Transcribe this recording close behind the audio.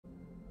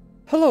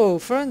Hello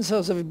friends,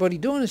 how's everybody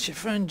doing? It's your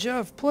friend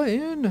Jeff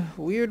playing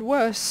Weird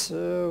West.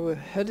 We're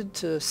headed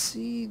to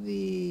see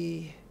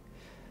the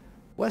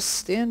West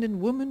Standing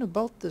woman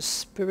about the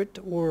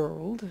spirit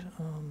world.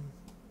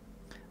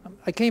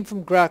 I came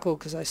from Grackle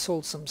because I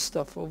sold some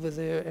stuff over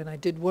there, and I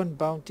did one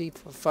bounty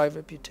for 5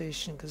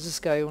 reputation because this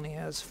guy only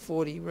has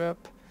 40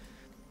 rep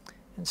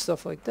and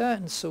stuff like that.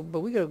 And so, but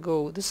we gotta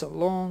go. This is a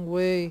long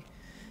way,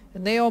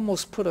 and they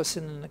almost put us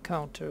in an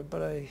encounter,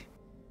 but I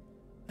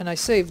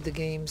saved the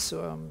game,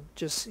 so I'm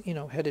just,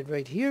 headed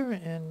right here,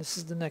 and this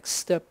is the next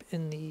step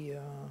in the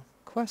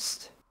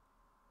quest.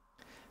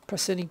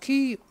 Press any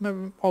key.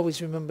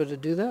 Always remember to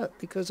do that,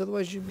 because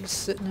otherwise you'll be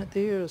sitting at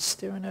there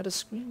staring at a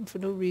screen for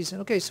no reason.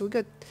 Okay, so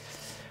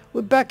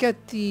we're back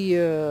at the,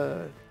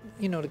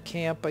 the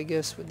camp, I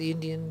guess, with the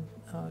Indian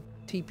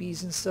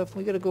teepees and stuff.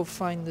 We gotta go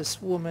find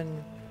this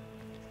woman,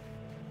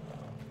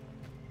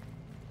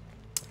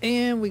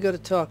 and we gotta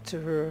talk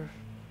to her.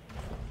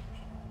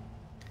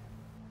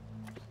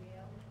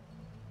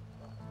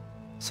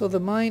 So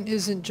the mine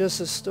isn't just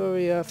a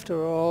story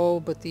after all,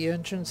 but the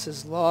entrance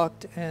is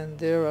locked and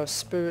there are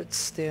spirits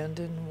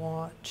standing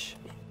watch.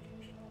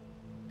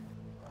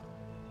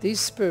 These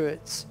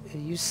spirits,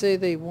 you say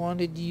they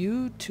wanted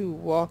you to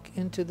walk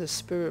into the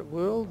spirit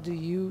world. Do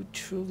you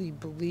truly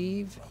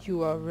believe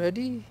you are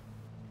ready?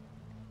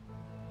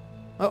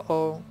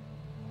 Uh-oh.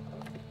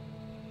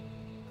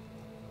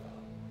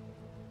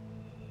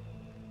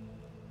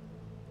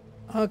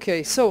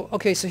 Okay, so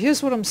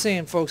here's what I'm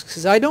saying, folks,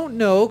 because I don't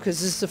know, because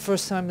this is the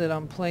first time that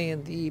I'm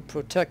playing the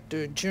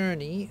Protector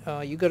Journey.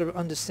 You got to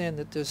understand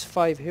that there's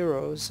 5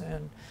 heroes,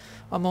 and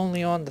I'm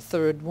only on the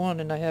 3rd one,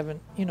 and I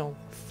haven't,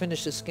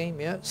 finished this game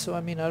yet. So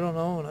I mean, I don't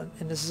know,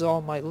 and this is all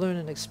my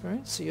learning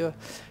experience. So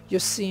you're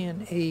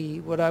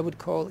seeing what I would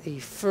call a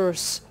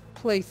first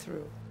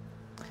playthrough.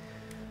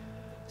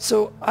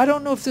 So I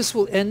don't know if this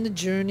will end the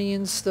journey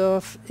and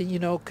stuff,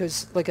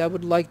 because like I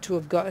would like to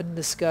have gotten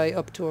this guy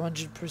up to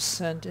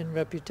 100% in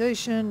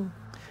reputation,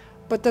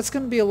 but that's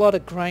going to be a lot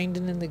of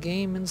grinding in the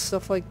game and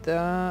stuff like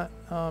that,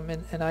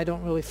 and I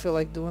don't really feel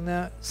like doing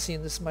that.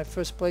 Seeing this is my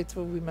first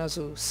playthrough, we might as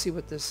well see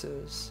what this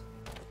is.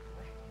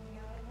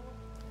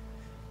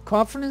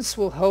 Confidence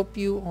will help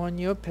you on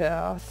your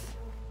path.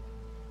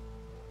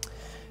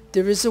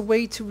 There is a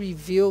way to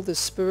reveal the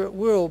spirit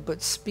world,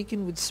 but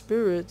speaking with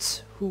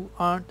spirits who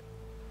aren't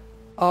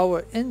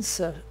our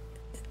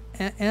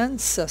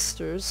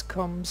ancestors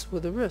comes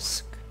with a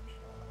risk.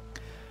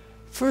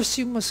 First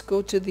you must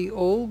go to the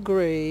old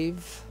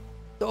grove,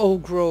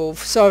 I'm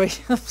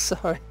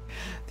sorry,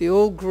 the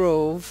old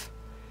grove.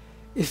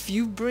 If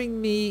you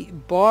bring me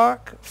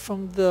bark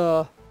from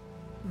the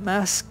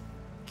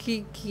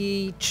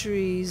mashkiki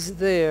trees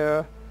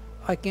there,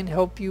 I can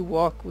help you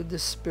walk with the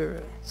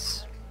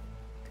spirits.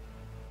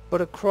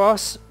 But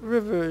across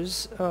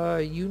rivers,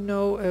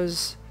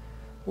 as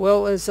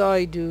well as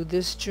I do,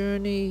 this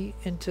journey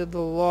into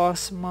the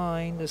lost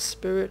mine, the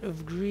spirit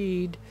of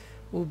greed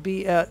will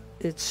be at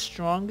its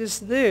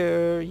strongest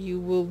there. You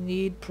will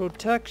need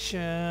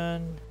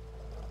protection.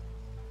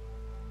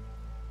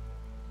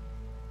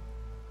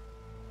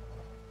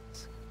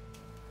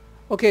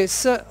 Okay,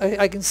 so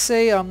I can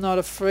say I'm not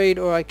afraid,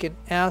 or I can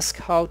ask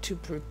how to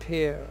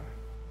prepare.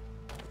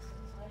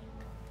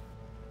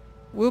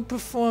 We'll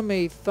perform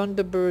a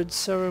Thunderbird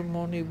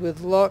ceremony. With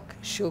luck,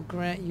 she'll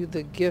grant you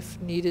the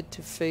gift needed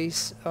to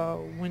face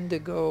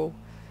Wendigo.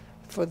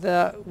 For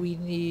that, we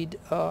need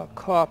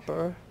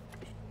copper.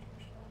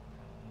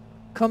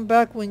 Come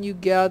back when you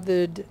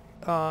gathered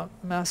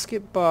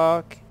masket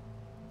bark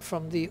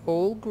from the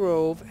old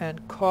grove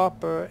and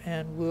copper,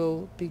 and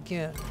we'll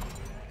begin.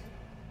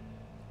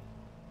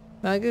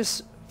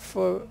 Magus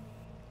for...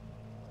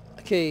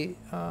 Okay,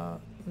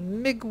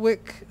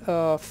 Migwick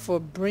for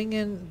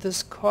bringing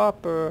this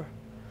copper.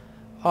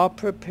 I'll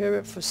prepare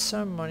it for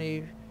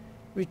ceremony.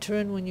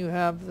 Return when you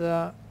have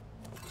that.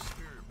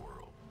 Spirit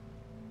world.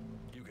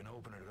 You can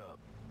open it up.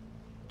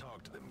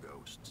 Talk to them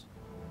ghosts.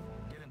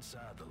 Get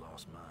inside the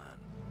lost mine.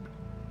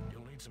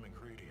 You'll need some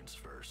ingredients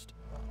first.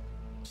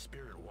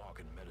 Spirit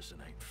walking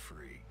medicine ain't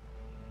free.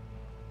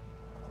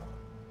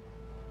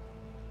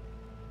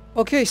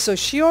 Okay, so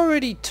she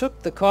already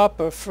took the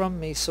copper from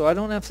me, so I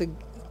don't have to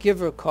give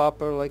her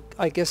copper. Like,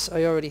 I guess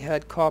I already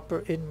had copper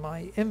in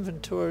my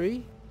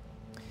inventory.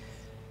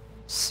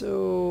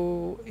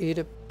 So it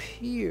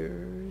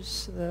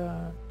appears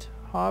that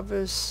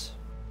harvest.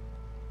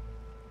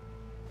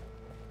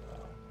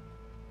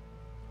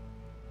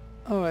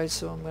 Alright,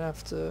 so I'm gonna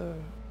have to,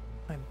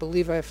 I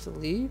believe I have to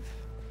leave.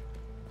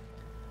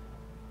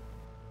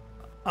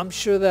 I'm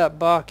sure that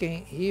bark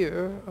ain't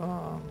here.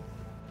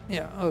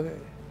 Yeah, okay.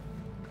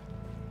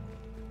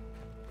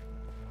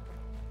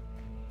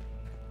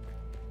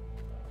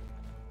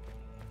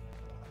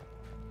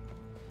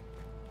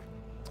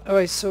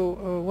 Alright,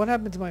 so what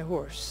happened to my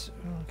horse?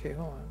 Okay,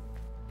 hold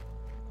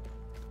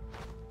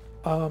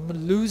on. I'm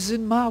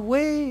losing my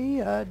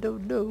way, I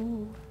don't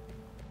know.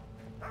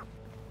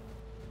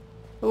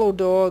 Hello,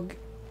 dog.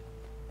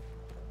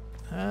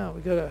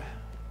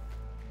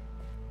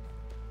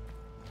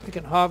 We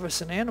can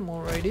harvest an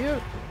animal right here.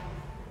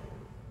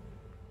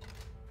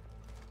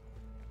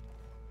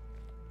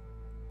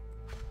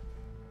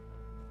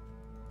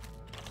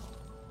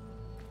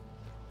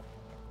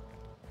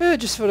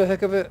 just for the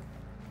heck of it.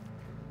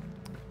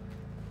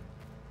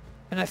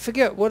 And I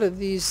forget, what are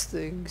these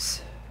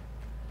things?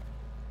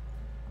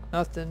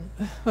 Nothing.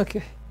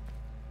 Okay.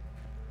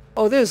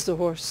 Oh, there's the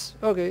horse.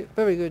 Okay,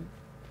 very good.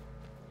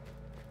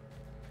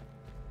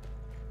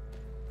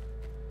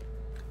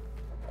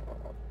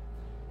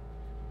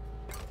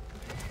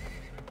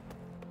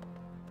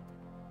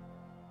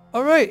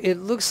 Alright, it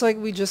looks like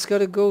we just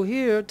gotta go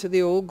here to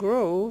the old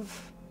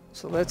grove.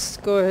 So let's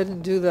go ahead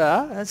and do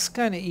that. That's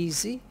kind of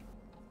easy.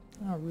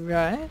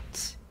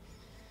 Alright.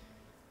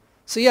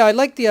 So yeah, I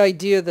like the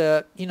idea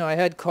that, you know, I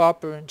had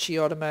copper and she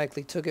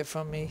automatically took it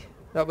from me.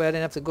 That way I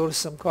didn't have to go to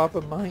some copper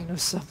mine or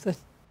something.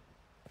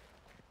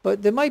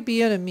 But there might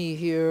be enemy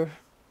here.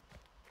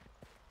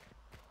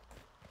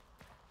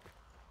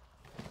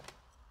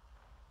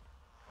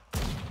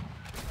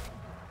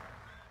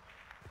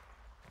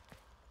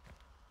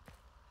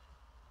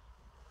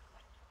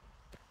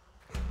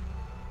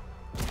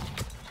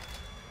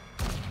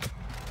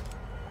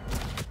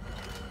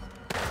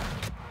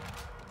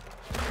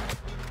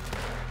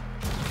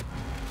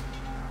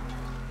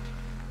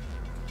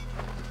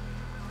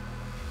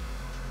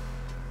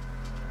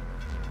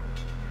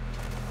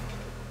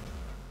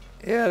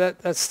 Yeah,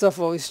 that stuff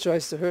always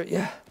tries to hurt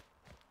you.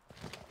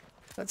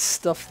 That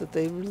stuff that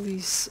they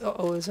release.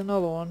 Uh-oh, there's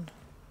another one.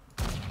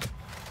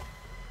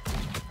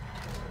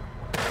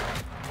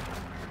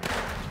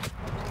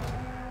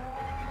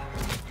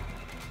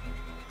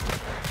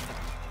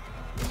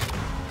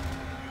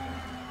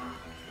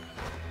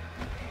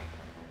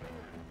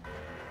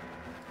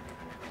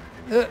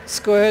 Let's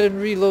go ahead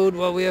and reload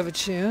while we have a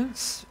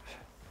chance.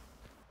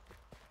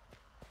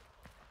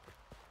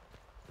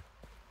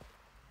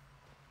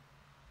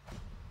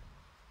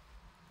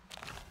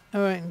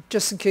 Alright,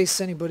 just in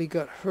case anybody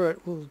got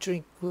hurt, we'll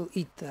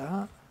eat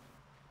that.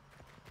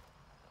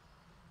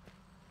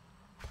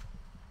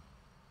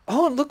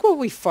 Oh, and look what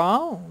we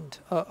found!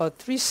 A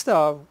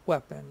 3-star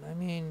weapon. I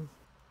mean,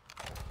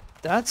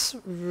 that's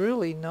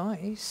really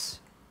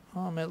nice.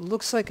 It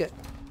looks like an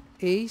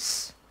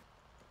ace.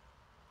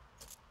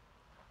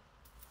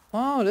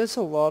 Wow, there's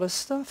a lot of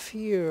stuff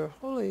here.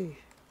 Holy.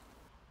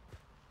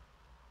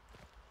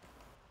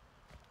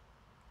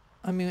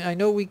 I mean, I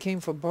know we came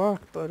for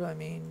bark, but I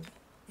mean,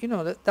 you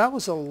know, that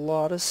was a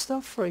lot of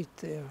stuff right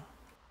there.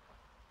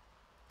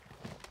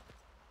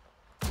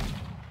 I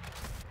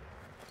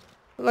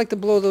like to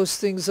blow those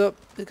things up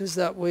because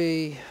that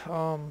way,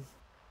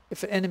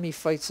 if an enemy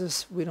fights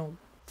us, we don't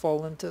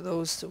fall into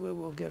those to where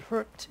we'll get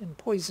hurt and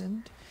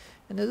poisoned.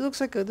 And it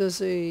looks like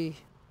there's a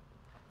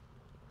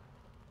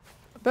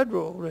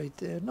bedroll right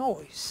there.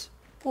 Noise.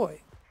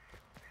 Boy.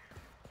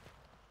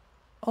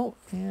 Oh,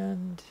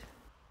 and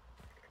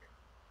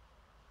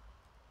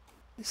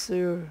is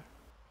there...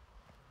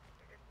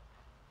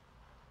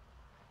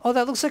 Oh,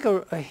 that looks like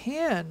a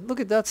hand. Look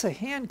at that's a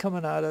hand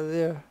coming out of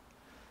there.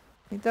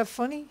 Ain't that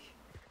funny?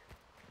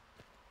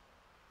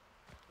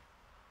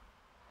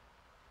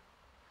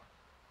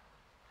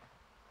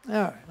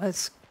 Alright,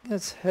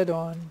 let's head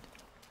on.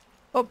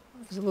 Oh,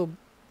 there's a little...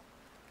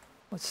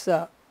 What's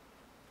that?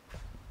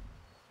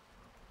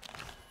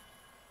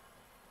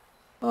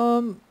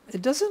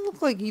 It doesn't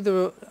look like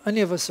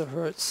any of us are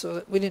hurt,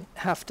 so we didn't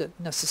have to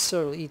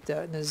necessarily eat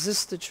that. And is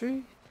this the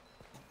tree?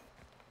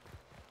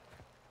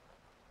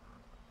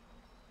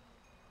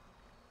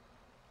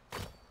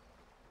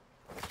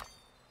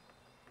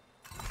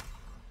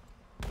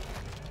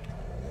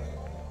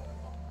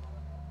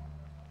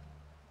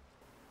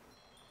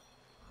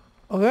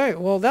 Alright,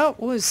 well that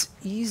was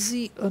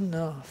easy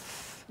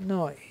enough.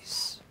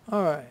 Nice.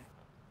 Alright.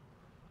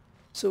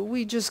 So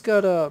we just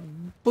gotta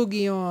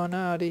boogie on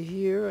out of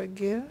here, I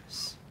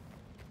guess.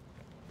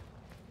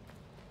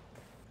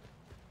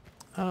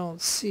 I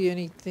don't see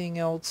anything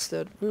else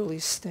that really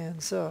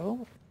stands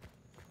out.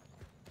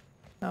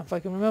 Now if I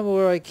can remember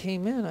where I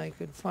came in, I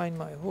could find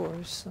my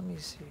horse. Let me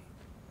see.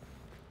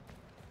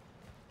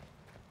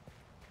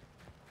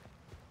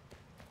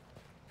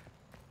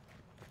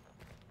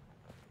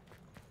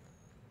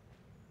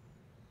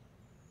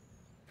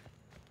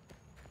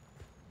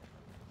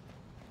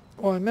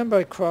 Oh, I remember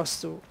I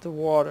crossed the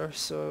water,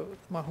 so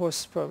my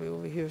horse is probably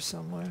over here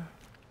somewhere.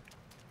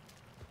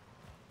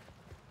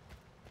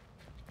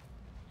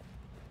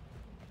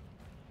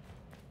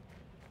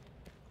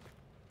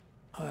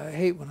 I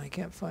hate when I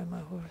can't find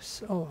my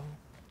horse. Oh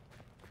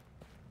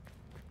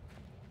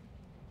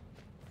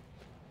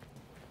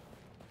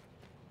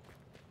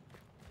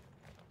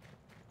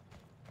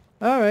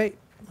well. Alright,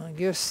 I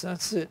guess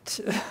that's it.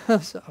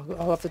 So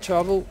I'll have to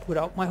travel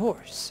without my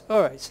horse.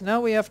 Alright, so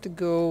now we have to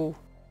go...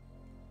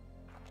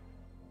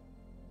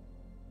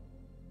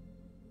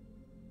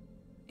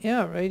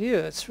 Yeah, right here.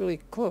 It's really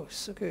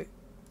close. Okay.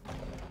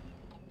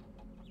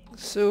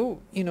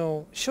 So, you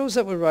know, shows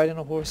that we're riding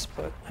a horse,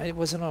 but I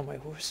wasn't on my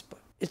horse, but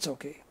it's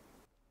okay.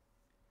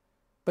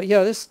 But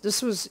yeah,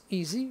 this was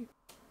easy.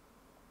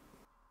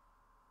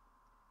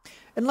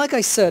 And like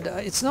I said,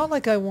 it's not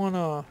like I want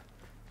to,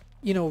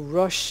 you know,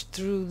 rush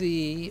through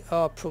the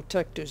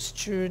Protector's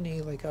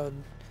journey like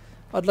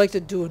I'd like to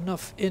do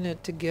enough in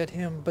it to get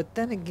him, but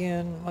then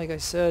again, like I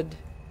said,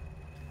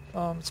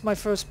 it's my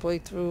first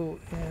playthrough,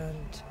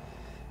 and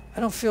I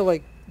don't feel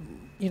like,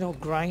 you know,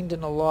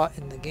 grinding a lot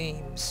in the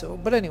game. So,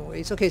 but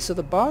anyways, okay, so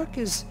the bark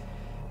is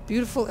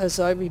beautiful as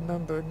I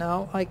remember.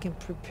 Now I can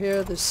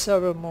prepare the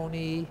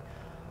ceremony.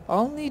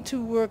 I'll need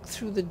to work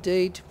through the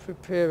day to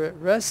prepare it.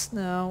 Rest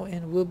now,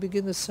 and we'll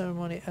begin the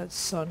ceremony at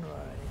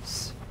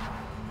sunrise.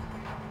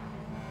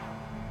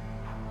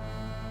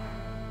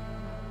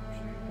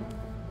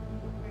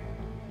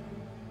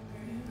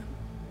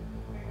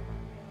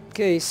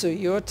 Okay, so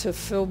you're to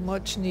fill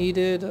much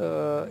needed.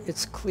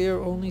 It's clear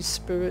only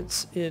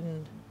spirits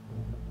in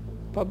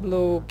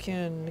Pueblo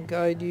can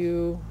guide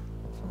you.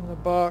 From the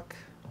bark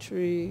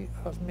tree,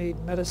 I've made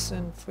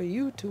medicine for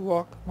you to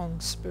walk among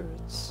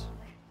spirits.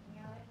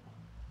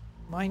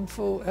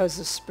 Mindful as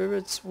the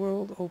spirit's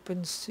world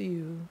opens to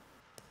you.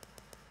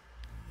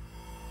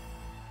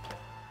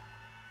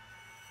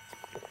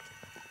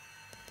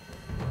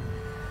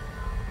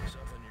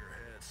 Something in your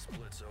head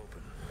splits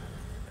open,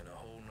 and a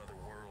whole nother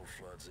world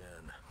floods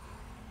in.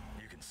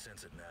 You can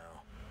sense it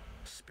now.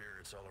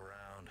 Spirits all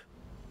around,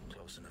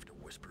 close enough to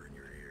whisper in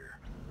your ear.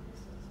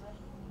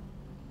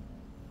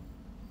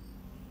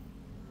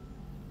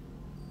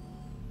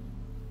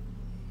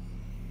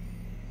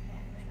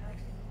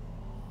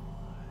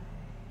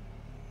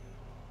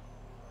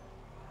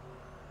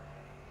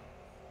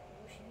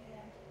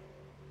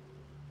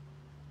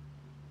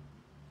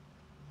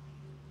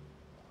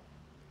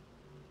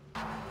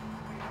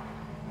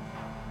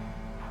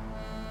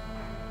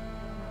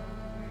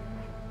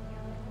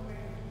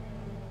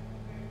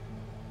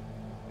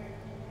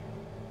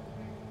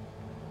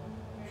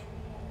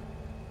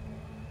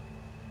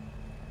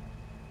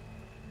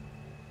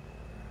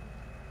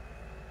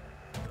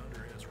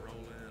 Thunderheads roll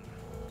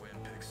in,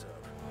 wind picks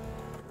up,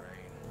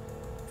 rain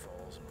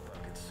falls in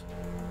buckets,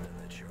 then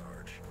they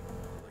charge.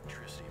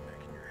 Electricity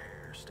making your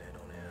hair stand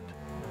on end,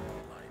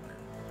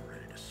 lightning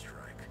ready to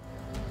strike.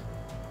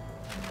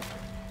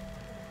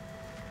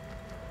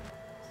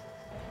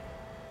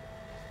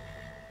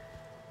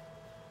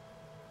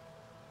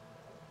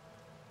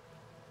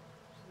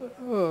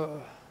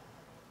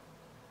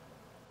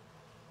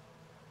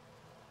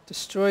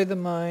 Destroy the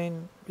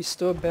mind,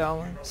 restore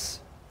balance.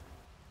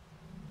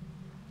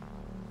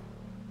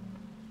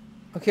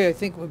 Okay, I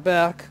think we're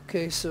back.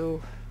 Okay,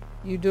 so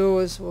you do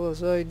as well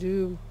as I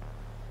do.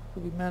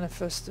 Will be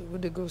manifested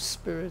with the ghost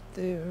spirit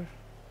there.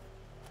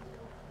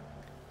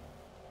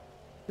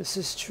 This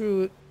is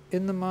true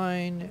in the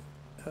mind.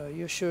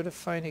 You're sure to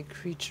find a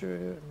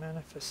creature, a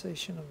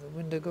manifestation of the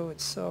Wendigo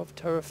itself,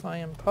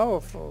 terrifying and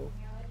powerful.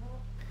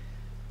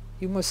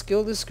 You must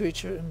kill this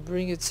creature and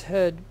bring its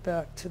head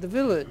back to the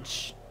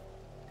village.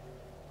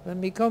 Let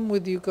me come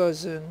with you,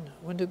 cousin.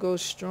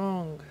 Wendigo's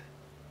strong.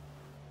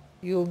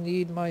 You'll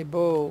need my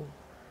bow.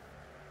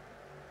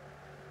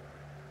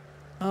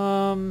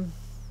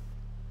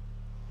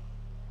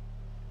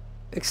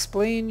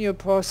 Explain your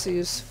posse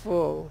is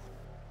full.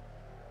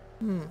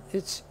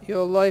 It's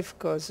your life,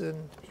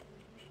 cousin.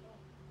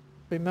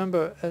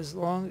 Remember, as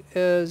long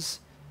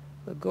as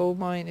the gold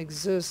mine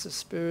exists, the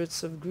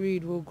spirits of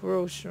greed will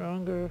grow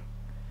stronger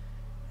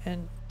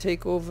and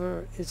take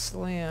over its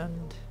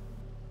land.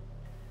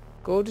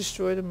 Go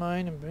destroy the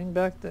mine and bring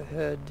back the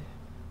head,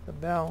 the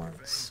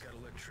balance.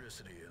 Got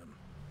electricity in them,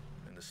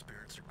 and the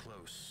spirits are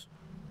close,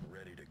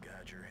 ready to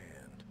guide your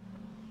hand.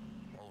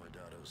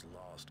 Olvidado's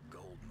lost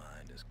gold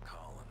mine is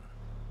calling.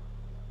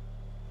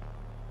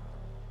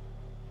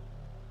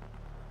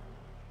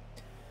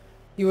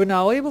 You are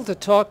now able to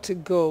talk to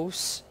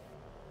ghosts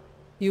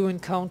you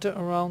encounter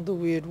around the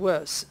Weird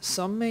West.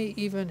 Some may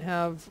even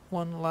have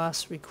one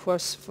last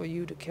request for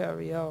you to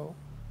carry out.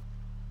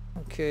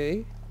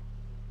 Okay.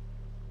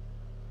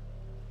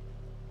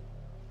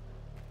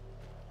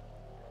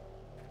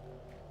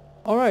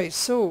 Alright,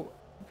 so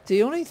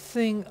the only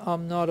thing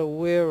I'm not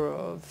aware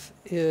of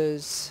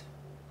is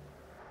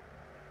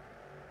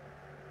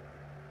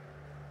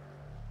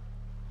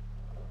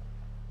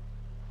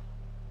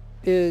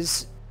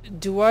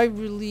do I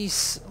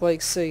release,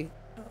 like, say,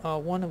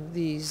 one of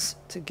these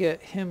to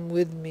get him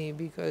with me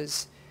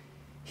because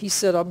he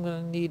said I'm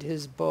going to need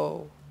his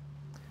bow?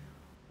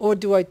 Or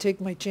do I take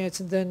my chance?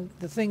 And then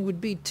the thing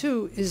would be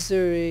too, is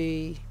there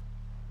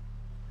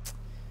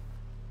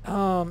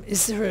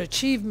an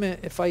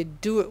achievement if I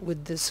do it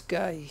with this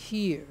guy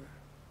here?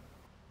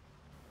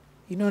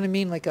 You know what I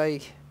mean? Like I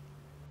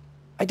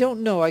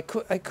don't know. I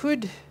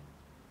could,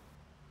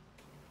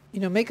 you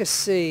know, make a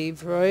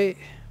save, right?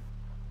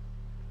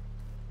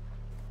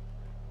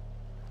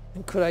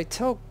 And could I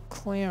tell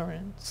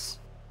Clarence?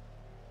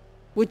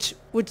 Which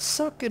would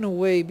suck in a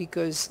way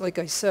because, like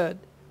I said,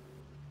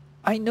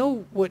 I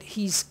know what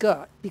he's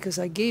got because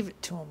I gave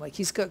it to him. Like,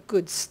 he's got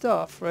good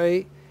stuff,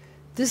 right?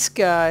 This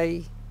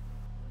guy,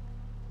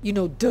 you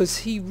know, does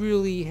he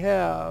really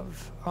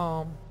have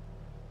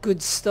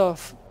good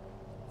stuff?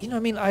 You know what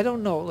I mean? I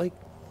don't know. Like,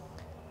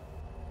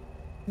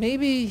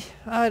 maybe,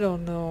 I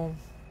don't know.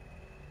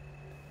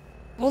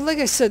 Well, like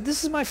I said,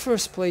 this is my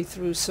first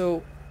playthrough,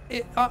 so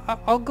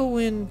I'll go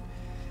in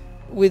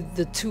with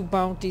the two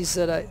bounties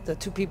that the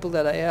two people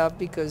that I have,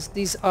 because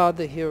these are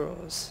the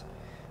heroes.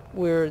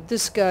 Where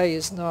this guy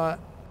is not,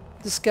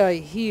 this guy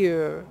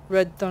here,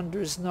 Red Thunder,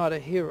 is not a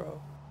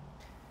hero.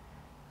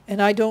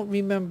 And I don't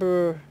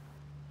remember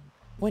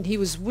when he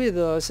was with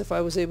us if I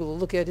was able to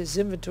look at his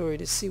inventory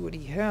to see what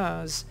he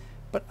has,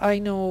 but I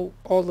know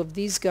all of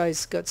these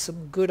guys got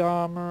some good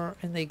armor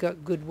and they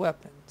got good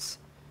weapons.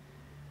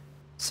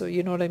 So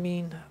you know what I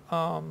mean?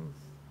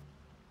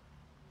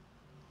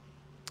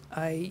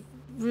 I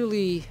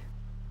really,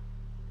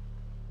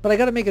 but I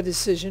got to make a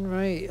decision,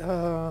 right?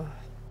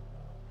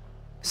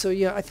 So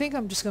yeah, I think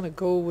I'm just gonna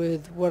go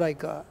with what I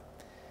got.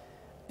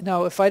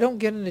 Now, if I don't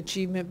get an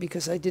achievement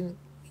because I didn't,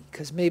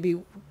 because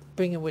maybe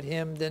bring it with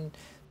him, then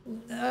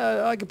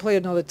I could play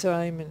another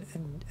time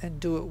and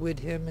do it with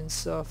him and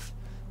stuff.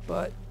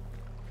 But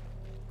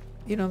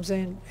you know what I'm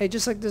saying? Hey,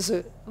 just like there's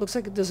a, looks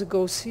like there's a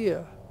ghost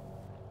here.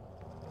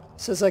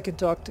 It says I can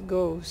talk to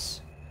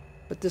ghosts,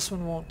 but this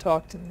one won't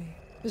talk to me.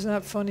 Isn't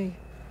that funny?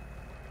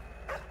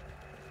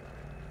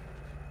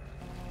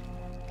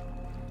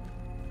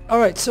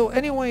 Alright, so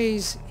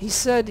anyways, he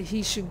said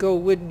he should go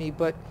with me,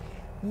 but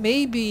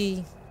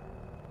maybe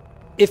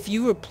if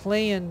you were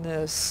playing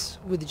this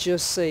with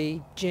just,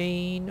 say,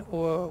 Jane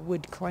or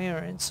with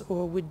Clarence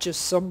or with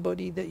just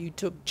somebody that you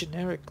took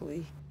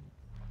generically,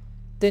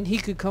 then he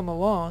could come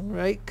along,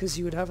 right? Because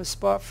you would have a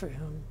spot for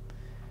him.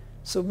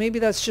 So maybe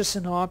that's just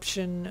an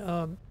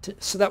option,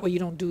 so that way you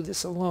don't do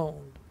this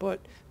alone.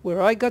 But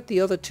where I got the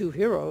other two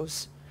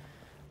heroes,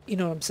 you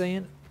know what I'm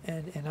saying?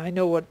 And I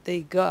know what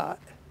they got.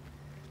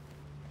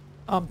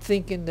 I'm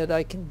thinking that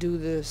I can do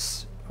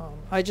this.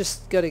 I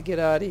just got to get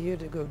out of here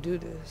to go do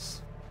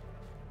this.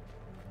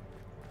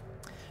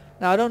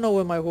 Now, I don't know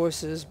where my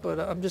horse is, but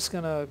I'm just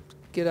going to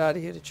get out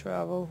of here to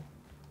travel.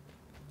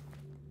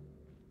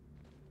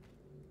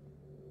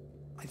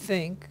 I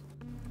think.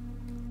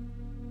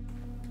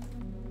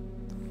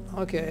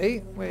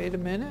 Okay, wait a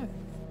minute.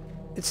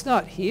 It's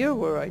not here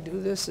where I do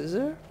this, is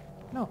there?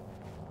 No.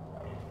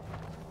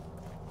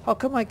 How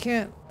come I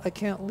can't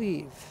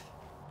leave?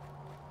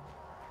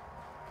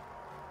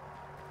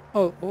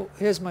 Oh,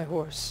 here's my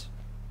horse.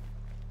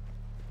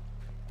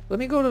 Let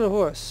me go to the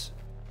horse.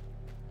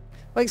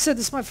 Like I said,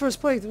 this is my first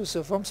playthrough,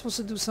 so if I'm supposed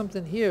to do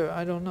something here,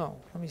 I don't know.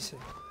 Let me see.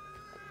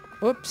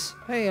 Whoops.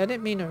 Hey, I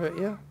didn't mean to hurt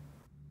you.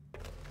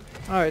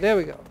 Alright, there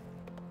we go.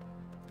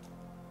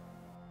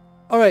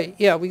 Alright,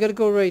 yeah, we gotta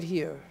go right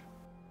here.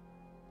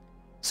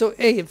 So,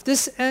 hey, if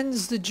this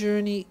ends the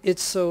journey, it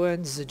so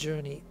ends the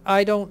journey.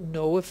 I don't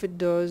know if it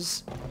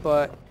does,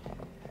 but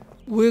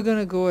we're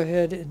gonna go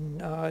ahead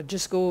and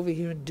just go over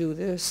here and do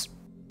this.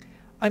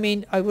 I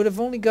mean, I would have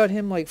only got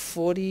him like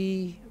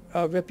 40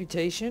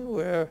 reputation,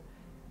 where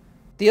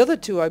the other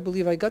two, I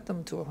believe I got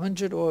them to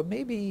 100, or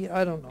maybe,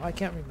 I don't know, I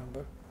can't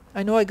remember.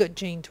 I know I got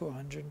Jane to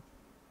 100.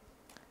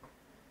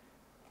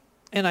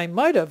 And I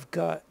might have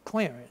got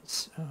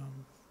Clarence.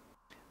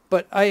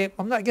 But I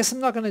guess I'm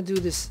not going to do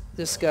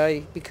this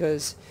guy,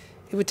 because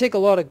it would take a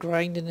lot of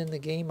grinding in the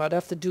game. I'd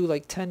have to do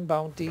like 10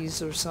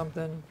 bounties or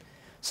something.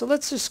 So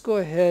let's just go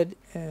ahead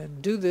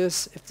and do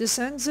this. If this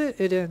ends it,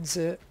 it ends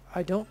it.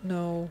 I don't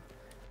know.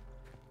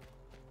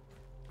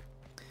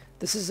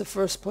 This is the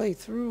first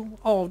playthrough.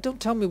 Oh, don't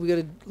tell me we got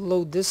to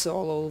load this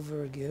all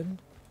over again.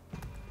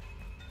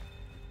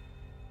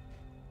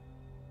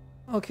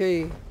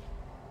 Okay.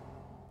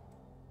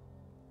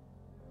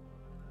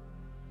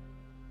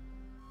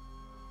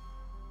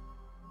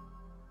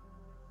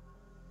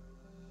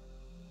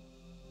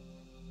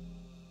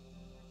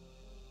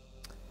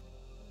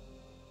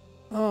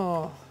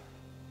 Oh.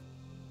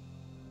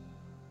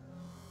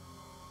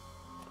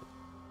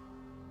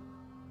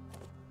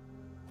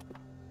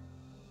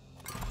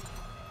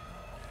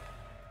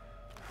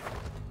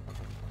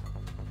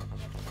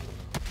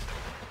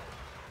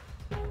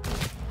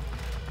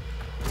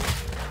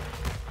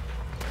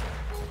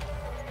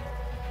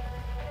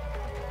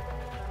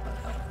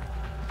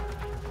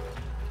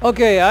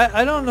 Okay,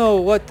 I don't know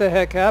what the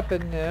heck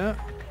happened there.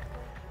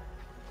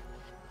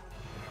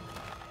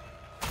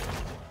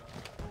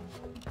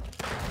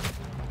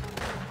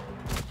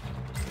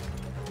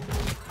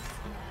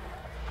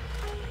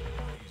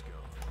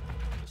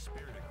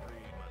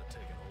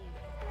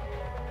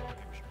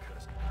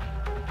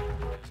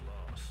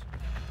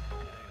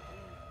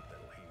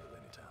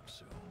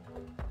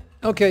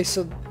 Okay,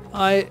 so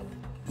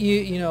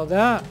you know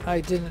that I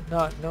did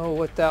not know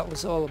what that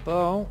was all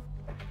about.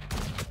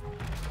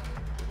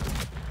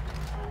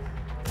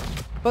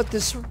 But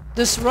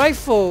this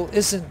rifle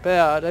isn't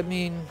bad. I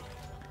mean,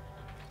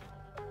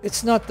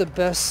 it's not the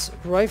best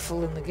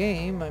rifle in the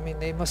game. I mean,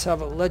 they must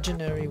have a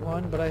legendary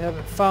one, but I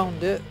haven't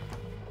found it.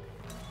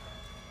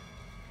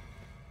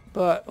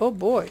 But oh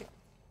boy.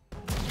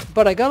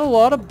 But I got a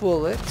lot of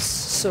bullets,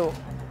 so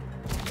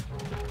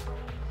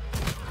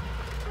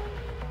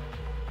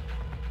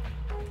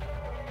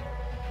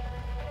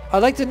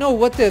I'd like to know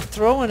what they're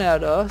throwing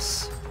at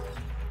us.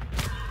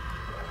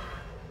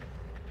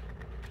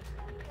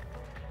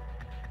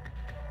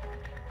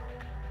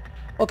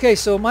 Okay,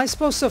 so am I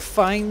supposed to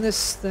find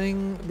this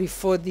thing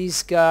before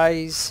these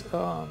guys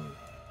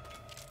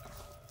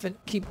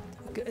keep...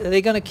 Are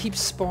they gonna keep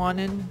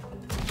spawning?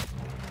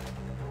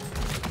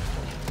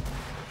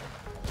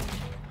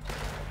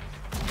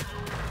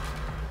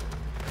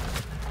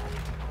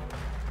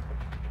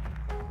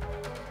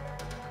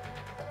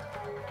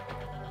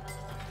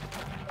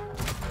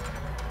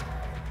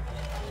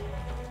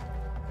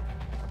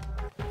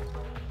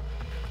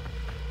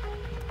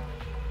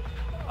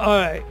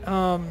 Alright,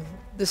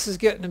 this is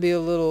getting to be a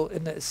little...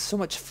 And there's so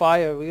much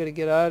fire, we gotta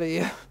get out of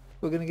here.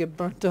 We're gonna get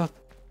burnt up.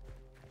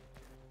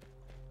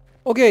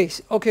 Okay,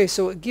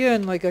 so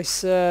again, like I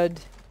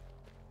said,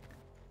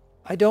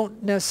 I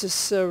don't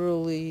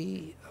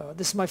necessarily...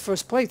 this is my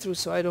first playthrough,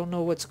 so I don't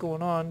know what's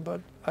going on,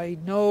 but I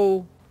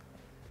know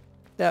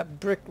that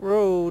brick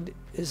road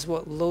is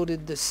what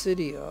loaded the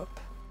city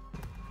up.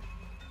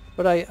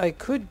 But I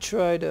could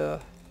try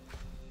to...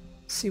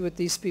 see what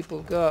these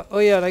people got. Oh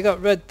yeah, and I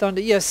got Red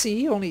Thunder. Yeah, see,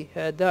 he only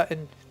had that.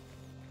 And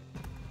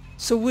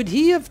so would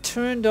he have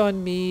turned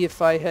on me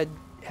if I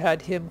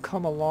had him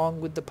come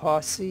along with the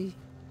posse?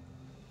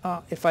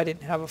 If I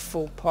didn't have a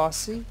full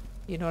posse?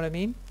 You know what I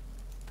mean?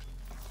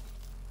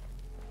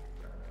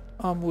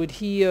 Would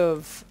he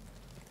have...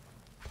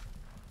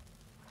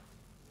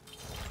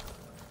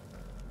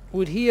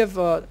 Would he have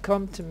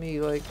come to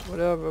me, like,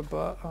 whatever,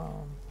 but...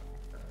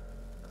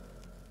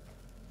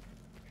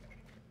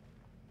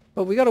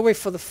 But we gotta wait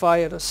for the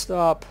fire to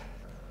stop.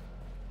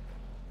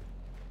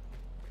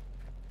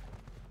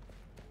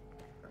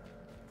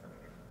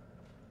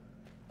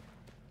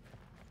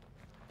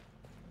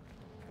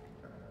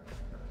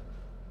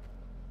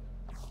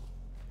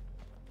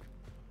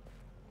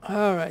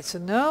 Alright, so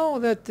now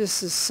that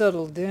this is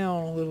settled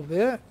down a little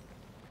bit,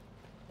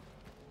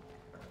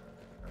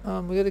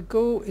 we gotta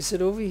go... Is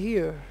it over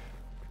here?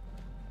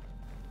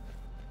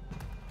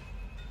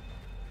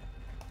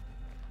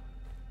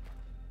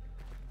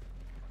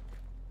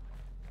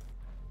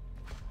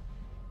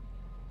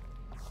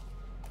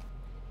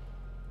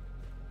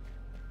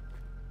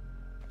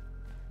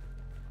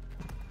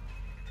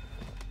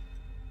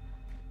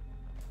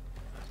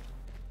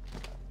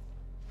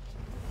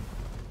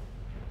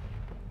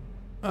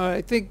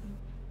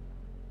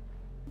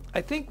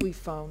 I think we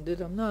found it.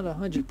 I'm not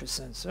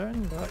 100%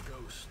 certain, but...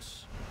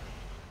 Ghosts.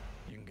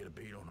 You can get a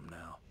beat on them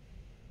now.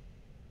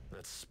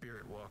 That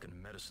spirit walking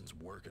medicine's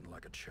working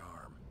like a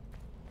charm.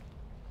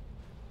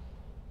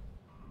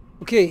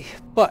 Okay,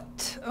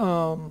 but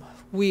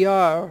we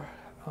are,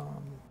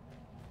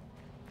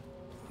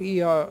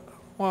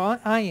 well,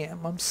 I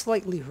am. I'm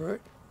slightly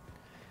hurt.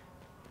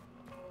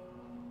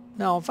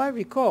 Now, if I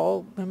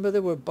recall, remember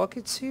there were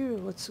buckets here?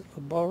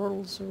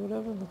 Barrels or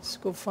whatever? Let's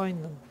go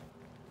find them.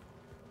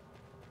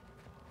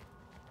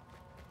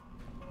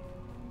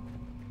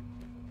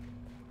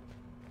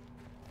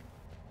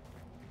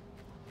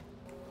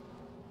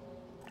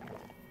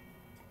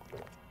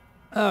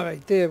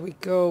 Alright, there we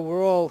go.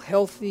 We're all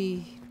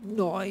healthy.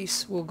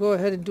 Nice. We'll go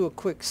ahead and do a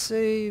quick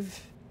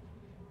save.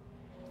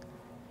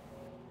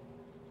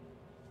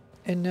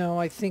 And now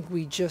I think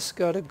we just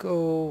gotta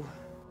go...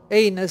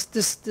 Hey,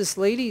 this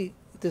lady,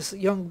 this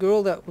young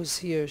girl that was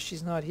here,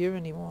 she's not here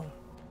anymore.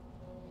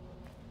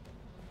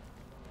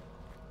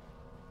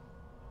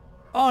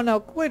 Oh,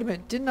 now, wait a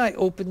minute. Didn't I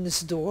open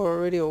this door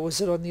already, or was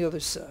it on the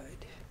other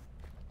side?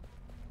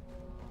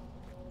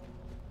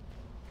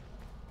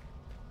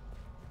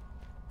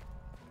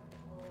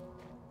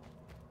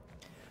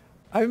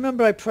 I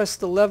remember I pressed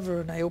the lever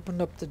and I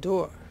opened up the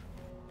door.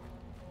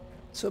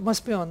 So it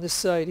must be on this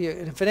side here.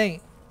 And if it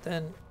ain't,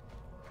 then...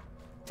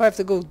 If I have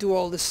to go do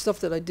all this stuff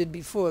that I did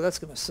before, that's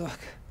gonna suck.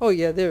 Oh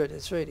yeah, there it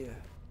is, right here.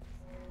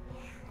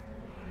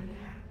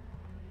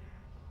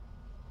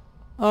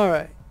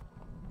 Alright.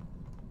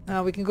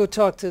 Now we can go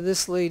talk to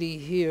this lady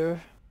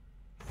here.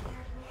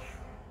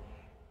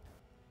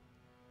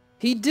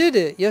 He did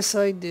it! Yes,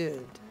 I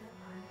did.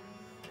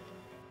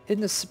 In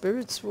the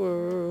spirits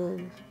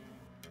world...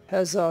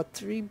 Has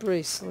 3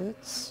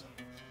 bracelets.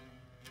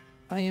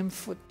 I am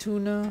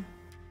Fortuna.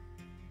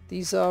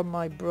 These are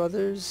my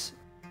brothers.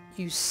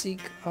 You seek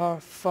our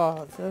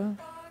father.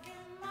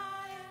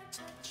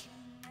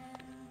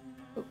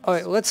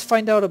 Alright, let's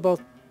find out about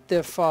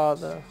their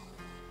father.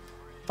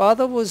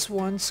 Father was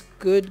once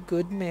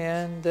good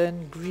man,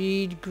 then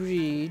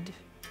greed.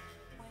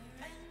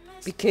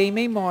 Became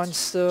a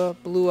monster,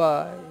 blue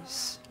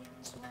eyes.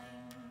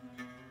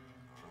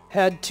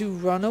 Had to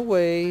run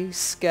away,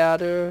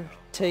 scatter,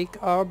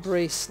 take our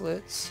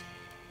bracelets,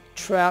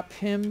 trap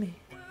him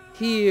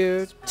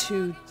here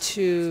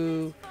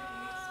to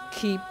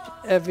keep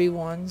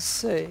everyone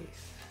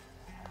safe.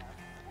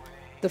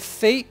 The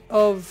fate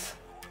of...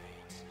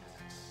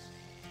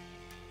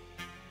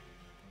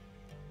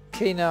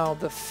 Okay, now,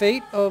 the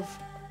fate of...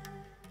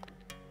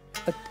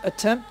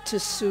 attempt to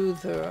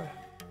soothe her.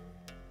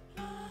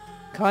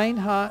 Kind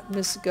heart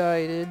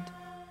misguided.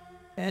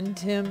 End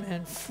him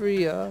and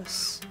free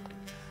us.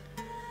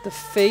 The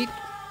fate...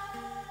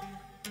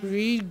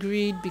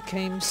 Greed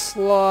became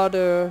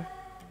slaughter.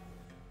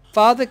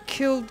 Father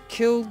killed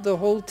the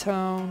whole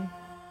town.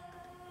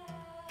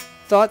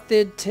 thought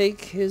they'd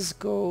take his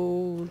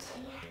gold.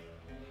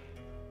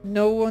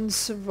 No one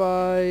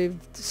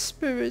survived. The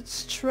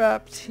spirit's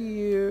trapped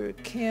here.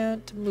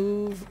 Can't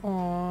move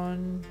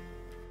on.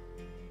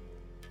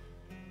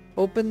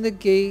 Open the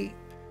gate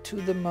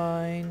to the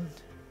mine.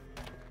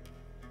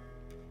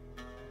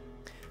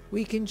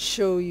 We can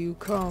show you.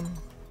 Come.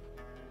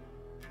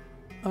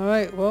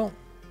 Alright, well.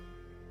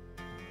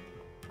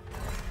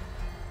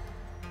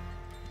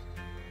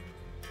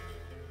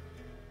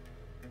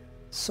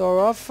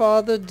 Saw our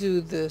father do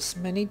this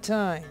many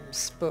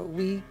times, but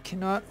we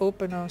cannot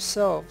open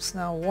ourselves.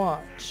 Now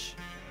watch.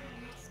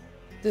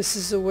 This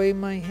is the way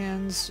my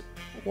hands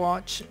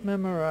watch,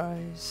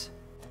 memorize.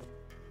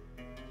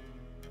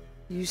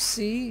 You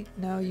see,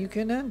 now you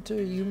can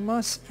enter. You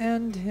must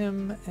end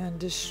him and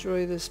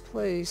destroy this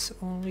place.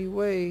 Only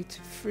way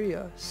to free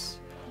us.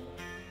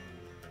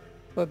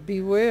 But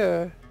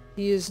beware,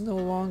 he is no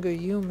longer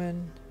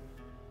human.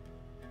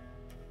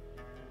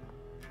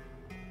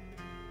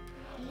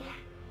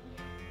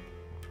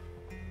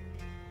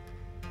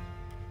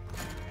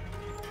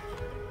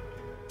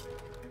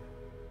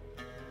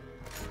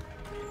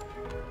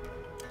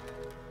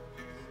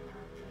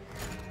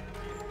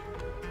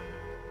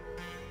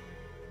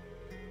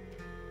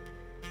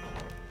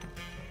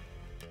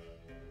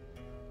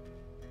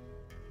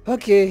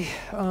 Okay,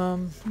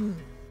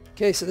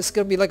 okay, so this is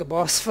gonna be like a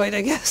boss fight,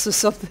 I guess, or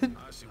something.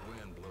 Icy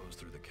wind blows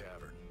through the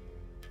cavern.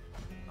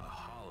 A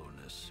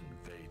hollowness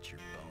invades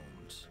your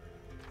bones.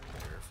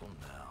 Careful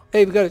now.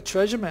 Hey, we got a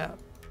treasure map.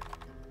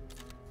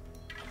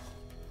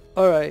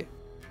 Alright.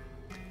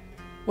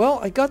 Well,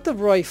 I got the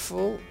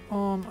rifle.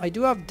 I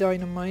do have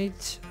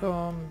dynamite.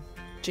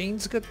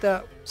 Jane's got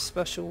that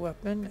special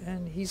weapon,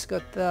 and he's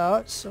got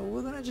that. So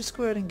we're gonna just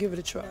go ahead and give it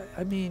a try.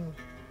 I mean,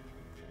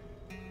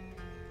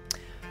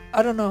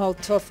 I don't know how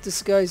tough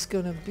this guy's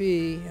gonna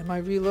be. Am I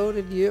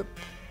reloaded? Yep.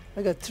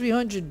 I got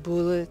 300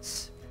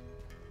 bullets.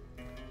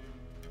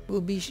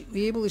 We'll be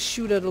able to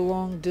shoot at a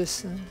long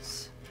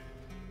distance.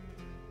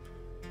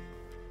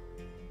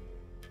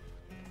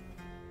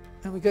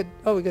 And we got,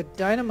 oh, we got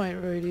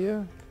dynamite right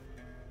here.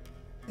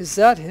 Is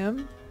that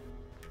him?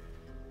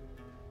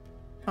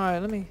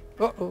 Alright, let me,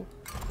 uh-oh.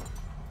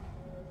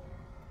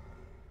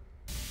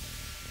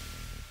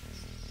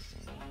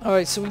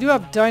 Alright, so we do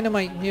have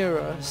dynamite near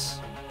us.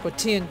 Or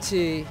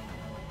TNT.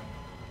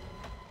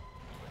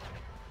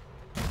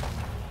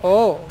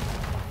 Oh.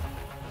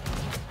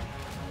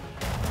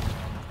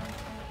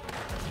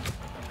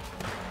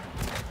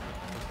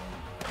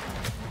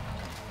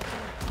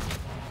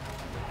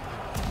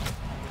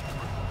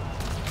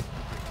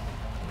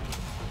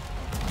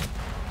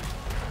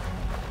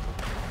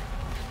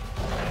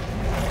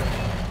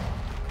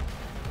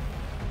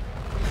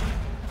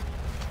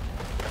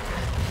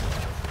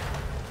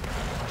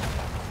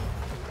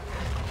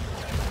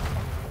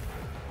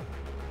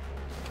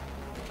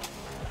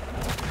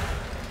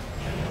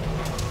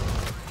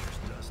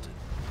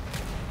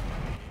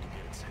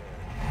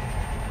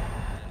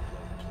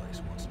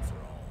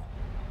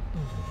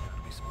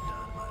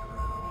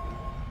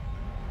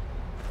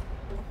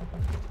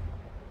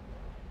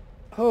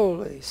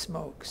 Holy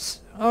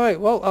smokes. Alright,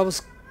 well,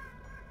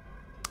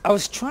 I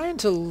was trying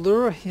to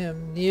lure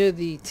him near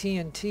the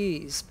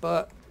TNTs,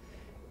 but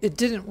it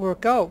didn't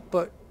work out.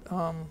 But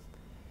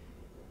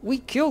we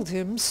killed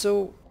him,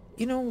 so,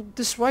 you know,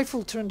 this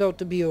rifle turned out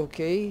to be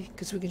okay,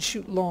 because we can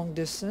shoot long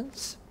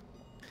distance.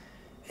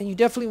 And you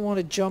definitely want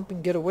to jump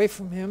and get away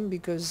from him,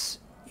 because,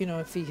 you know,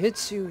 if he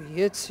hits you,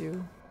 he hits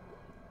you.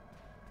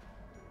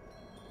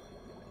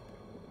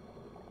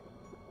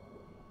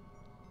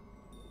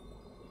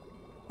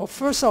 Well,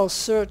 first I'll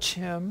search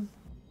him.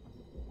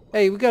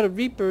 Hey, we got a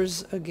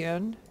Reapers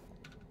again.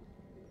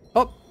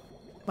 Oh,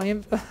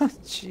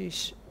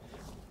 jeez.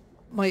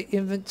 My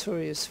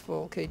inventory is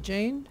full. Okay,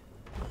 Jane.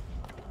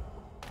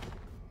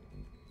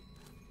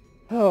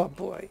 Oh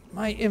boy,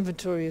 my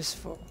inventory is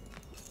full.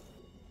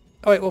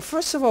 All right. Well,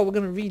 first of all, we're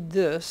gonna read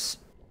this.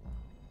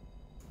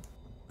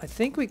 I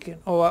think we can.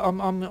 Oh,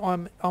 I'm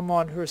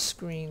on her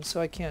screen,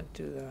 so I can't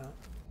do that.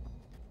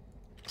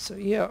 So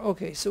yeah.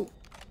 Okay. So.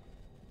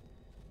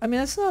 I mean,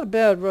 that's not a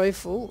bad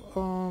rifle.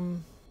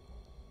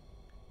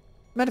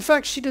 Matter of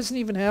fact, she doesn't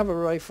even have a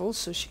rifle,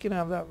 so she can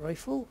have that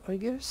rifle, I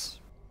guess.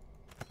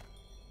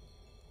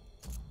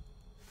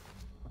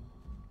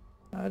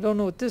 I don't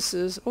know what this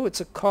is. Oh,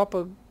 it's a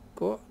copper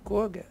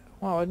gorget.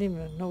 Wow, I didn't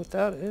even know what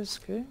that is.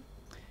 Okay.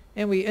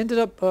 And we ended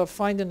up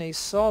finding a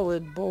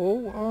solid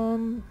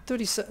bow.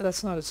 37.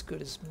 That's not as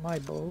good as my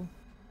bow.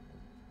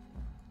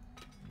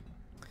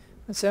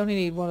 I only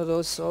need one of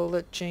those, so I'll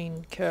let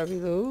Jane carry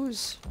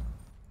those.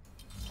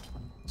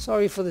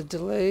 Sorry for the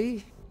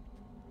delay.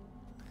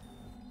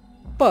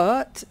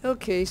 But,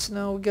 okay, so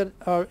now we got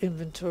our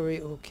inventory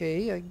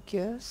okay, I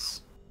guess.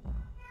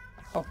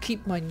 I'll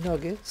keep my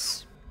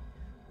nuggets.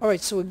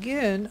 Alright, so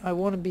again, I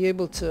want to be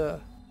able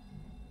to...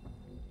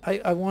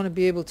 I want to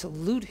be able to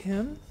loot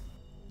him.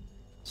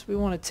 So we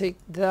want to take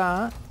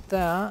that,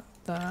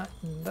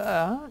 and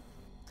that.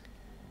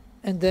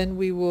 And then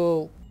we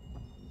will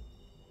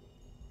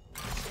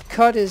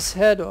cut his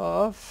head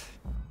off.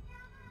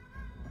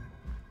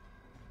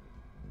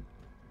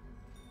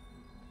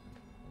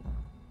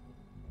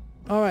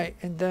 Alright,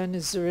 and then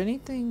is there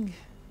anything...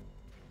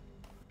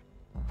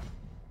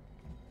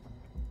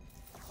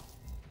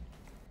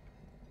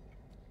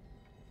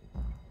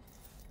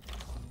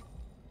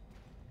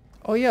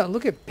 Oh yeah,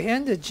 look at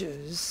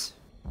bandages.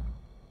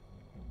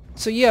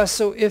 So yeah,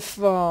 so if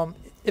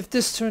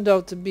this turned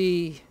out to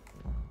be...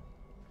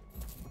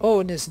 Oh,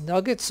 and there's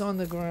nuggets on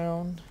the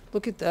ground.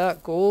 Look at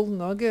that, gold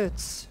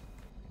nuggets.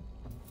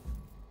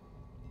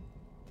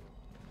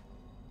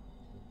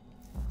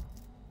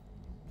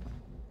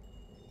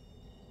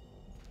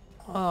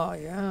 Oh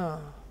yeah.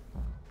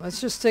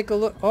 Let's just take a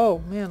look. Oh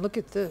man, look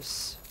at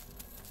this.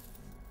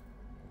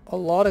 A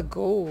lot of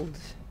gold.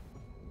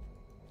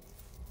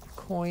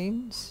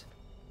 Coins.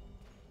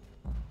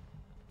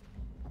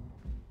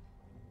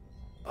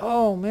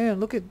 Oh man,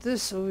 look at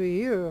this over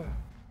here.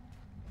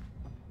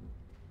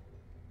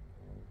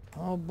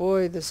 Oh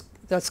boy,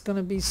 that's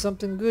gonna be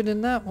something good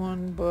in that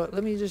one, but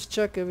let me just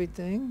check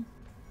everything.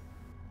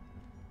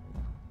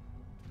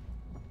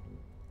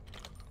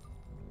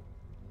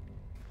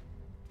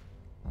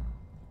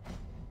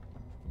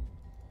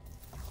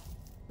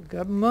 We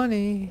got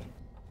money.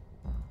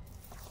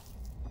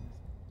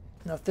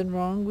 Nothing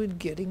wrong with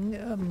getting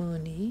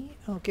money.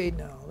 Okay,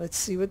 now let's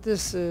see what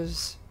this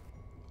is.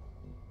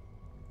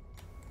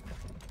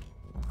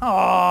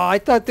 Oh, I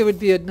thought there would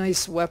be a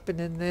nice weapon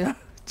in there.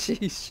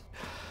 Jeez.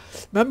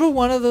 Remember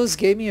one of those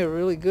gave me a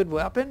really good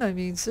weapon? I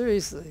mean,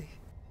 seriously.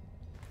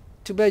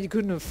 Too bad you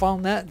couldn't have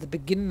found that at the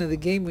beginning of the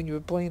game when you were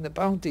playing the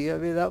bounty. I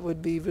mean, that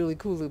would be really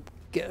cool to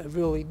get a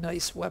really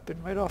nice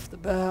weapon right off the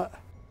bat.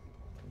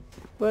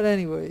 But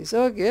anyways,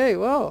 okay,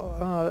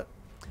 well,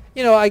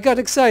 you know, I got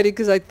excited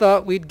because I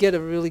thought we'd get a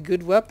really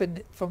good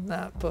weapon from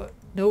that, but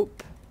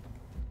nope.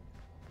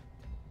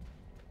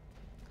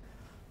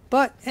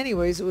 But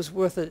anyways, it was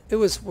worth it. It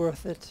was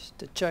worth it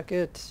to check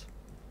it.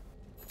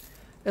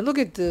 And look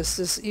at this.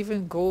 There's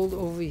even gold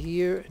over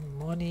here and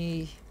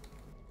money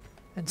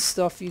and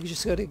stuff. You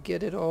just gotta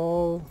get it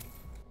all.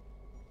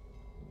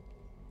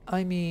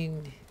 I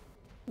mean,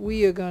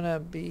 we're gonna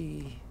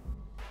be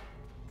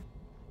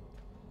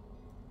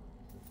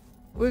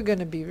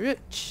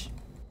rich.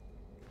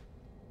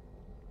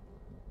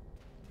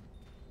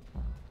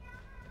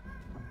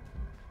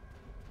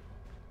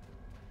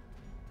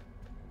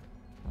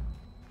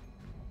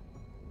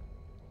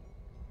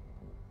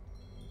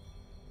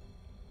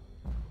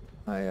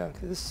 Oh yeah,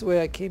 'cause this is the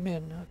way I came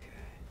in. Okay.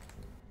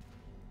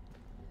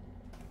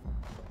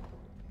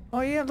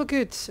 Oh yeah, look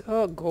at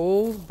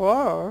gold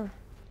bar.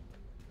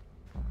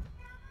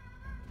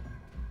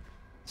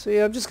 So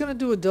yeah, I'm just gonna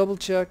do a double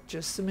check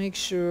just to make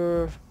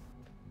sure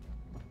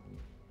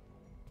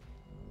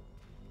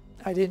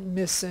I didn't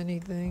miss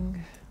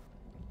anything.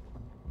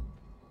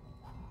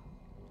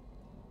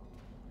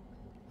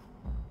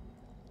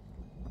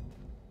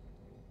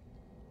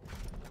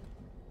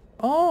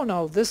 Oh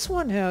no, this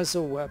one has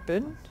a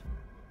weapon.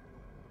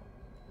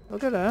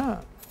 Look at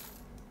that.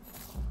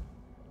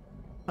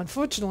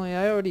 Unfortunately,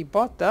 I already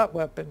bought that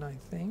weapon, I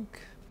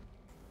think.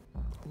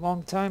 A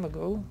long time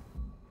ago.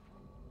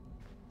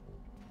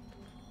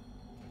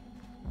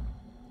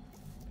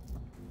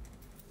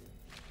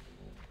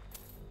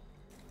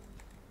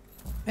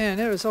 Man,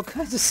 there's all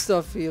kinds of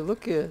stuff here.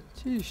 Look at,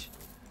 jeez.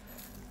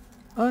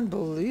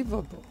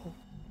 Unbelievable.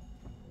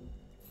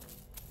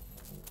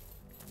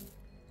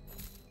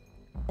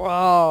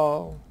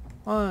 Wow.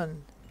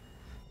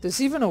 There's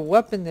even a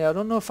weapon there. I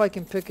don't know if I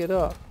can pick it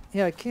up.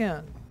 Yeah, I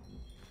can.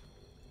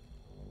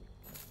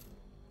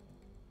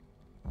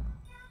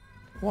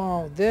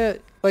 Wow,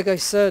 like I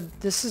said,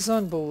 this is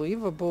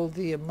unbelievable,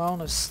 the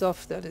amount of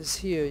stuff that is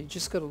here. You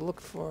just gotta look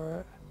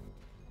for it.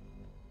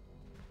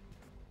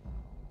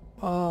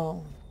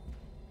 Wow.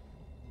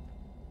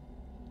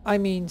 I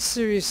mean,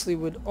 seriously,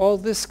 with all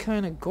this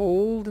kind of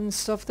gold and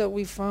stuff that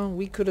we found,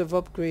 we could have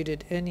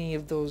upgraded any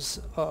of those,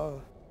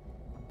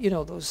 you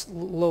know, those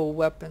low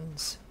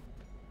weapons.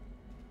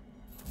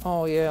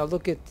 Oh yeah,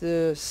 look at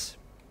this.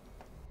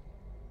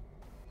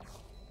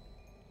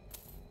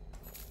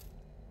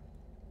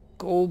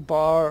 Gold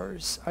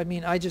bars. I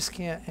mean, I just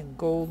can't. And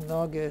gold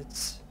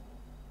nuggets.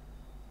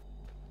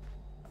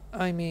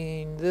 I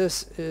mean,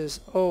 this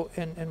is... Oh,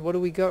 and what do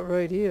we got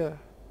right here?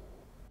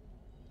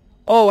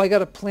 Oh, I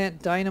gotta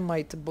plant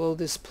dynamite to blow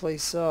this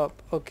place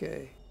up.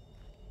 Okay.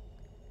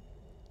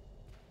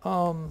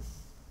 But,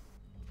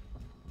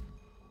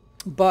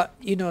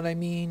 you know what I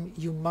mean?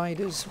 You might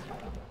as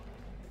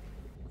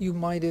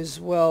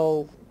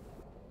well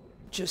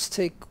just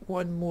take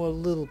one more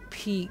little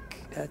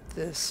peek at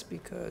this,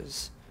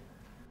 because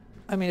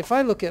I mean, if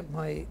I look at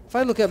my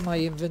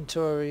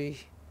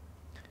inventory,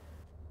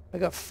 I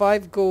got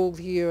 5 gold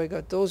here, I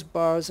got those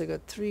bars, I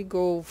got 3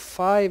 gold,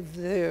 5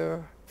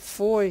 there,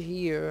 4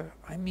 here.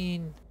 I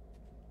mean,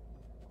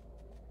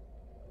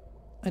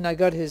 and I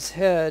got his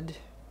head.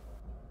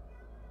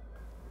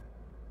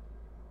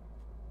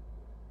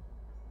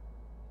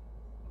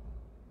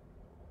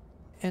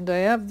 And I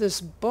have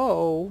this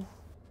bow.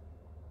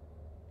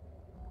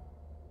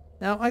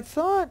 Now I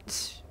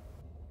thought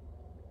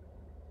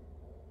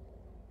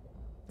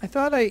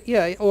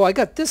I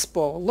got this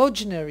bow, a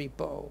legendary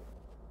bow.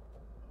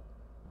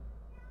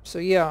 So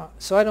yeah,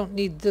 so I don't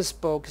need this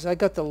bow because I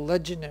got the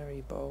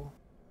legendary bow.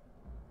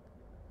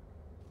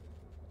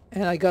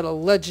 And I got a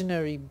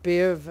legendary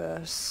bear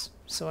vest.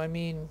 So I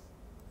mean,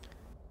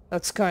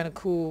 that's kind of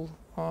cool.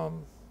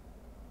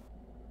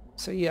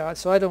 So yeah,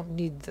 so I don't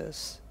need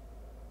this.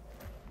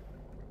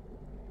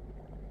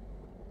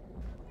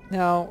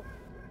 Now,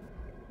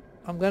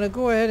 I'm going to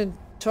go ahead and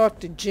talk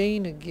to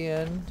Jane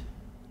again.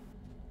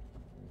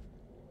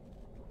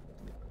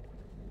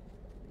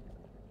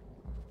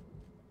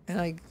 And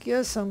I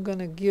guess I'm going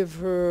to give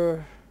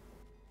her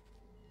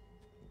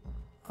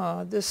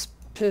this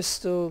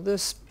pistol,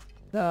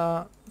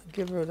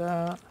 give her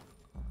that.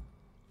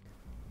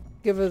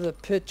 Give her the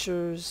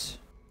pictures.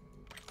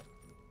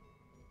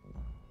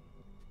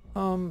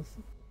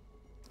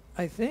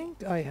 I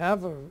think I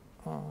have a...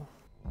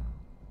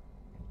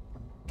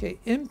 okay,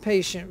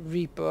 Impatient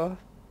Reaper.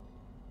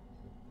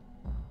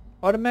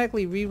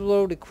 Automatically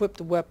reload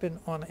equipped weapon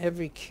on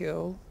every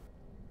kill.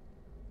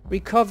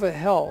 Recover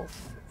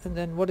health. And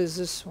then what is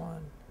this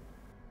one?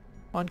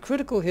 On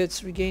critical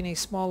hits, regain a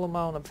small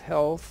amount of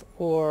health,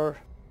 or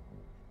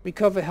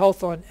recover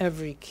health on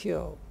every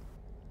kill.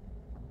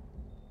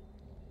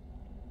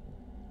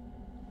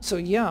 So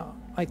yeah,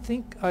 I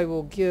think I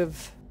will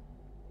give...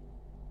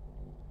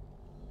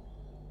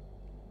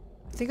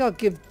 I think I'll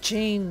give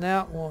Jane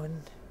that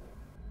one.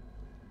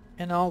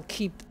 And I'll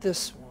keep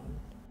this one.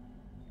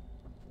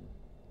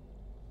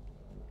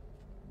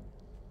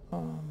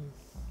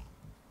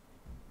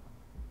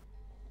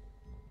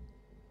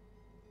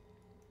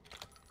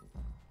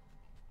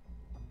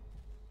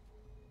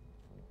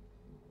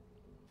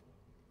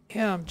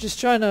 Yeah, I'm just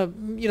trying to,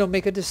 you know,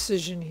 make a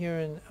decision here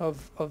and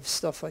of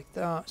stuff like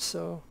that.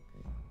 So,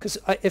 because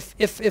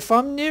if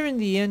I'm nearing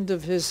the end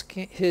of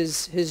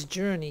his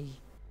journey,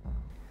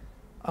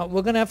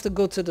 we're gonna have to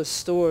go to the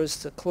stores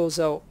to close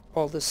out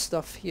all this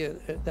stuff here,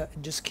 and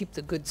just keep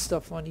the good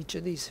stuff on each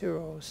of these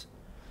heroes.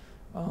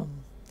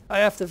 I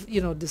have to,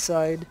 you know,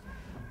 decide,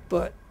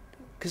 but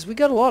because we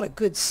got a lot of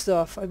good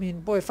stuff. I mean,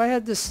 boy, if I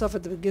had this stuff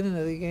at the beginning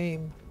of the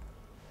game,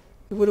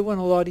 it would have went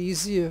a lot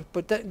easier.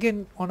 But that,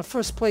 again, on a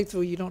first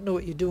playthrough, you don't know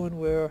what you're doing.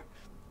 Where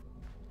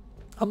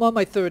I'm on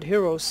my third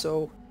hero,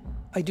 so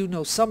I do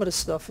know some of the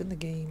stuff in the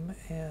game,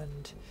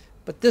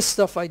 but this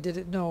stuff I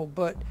didn't know.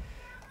 But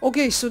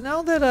okay, so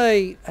now that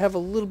I have a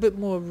little bit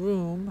more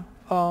room,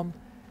 I'm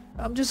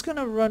just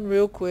gonna run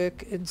real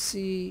quick and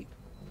see.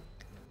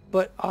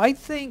 But I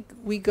think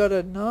we got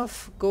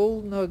enough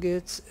gold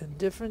nuggets and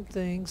different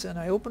things, and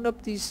I opened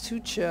up these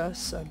two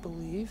chests, I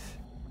believe.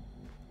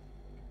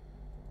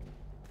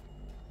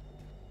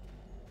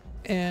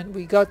 And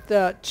we got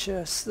that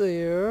chest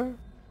there.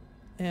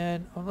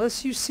 And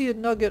unless you see a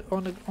nugget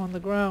on the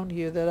ground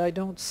here that I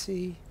don't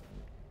see,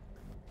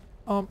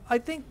 I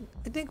think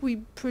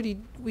we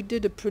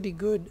did a pretty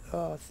good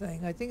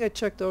thing. I think I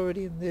checked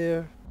already in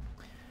there.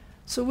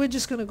 So we're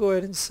just gonna go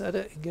ahead and set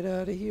it and get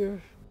out of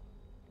here.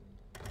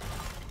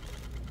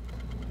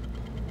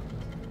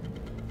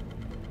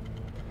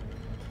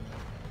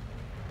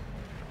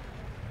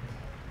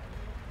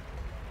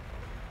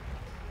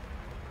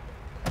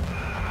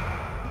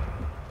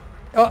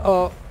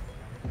 Uh-oh.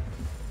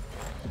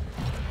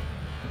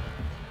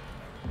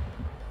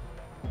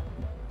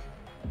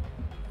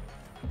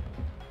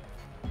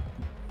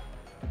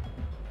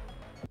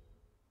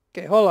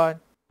 Okay, hold on.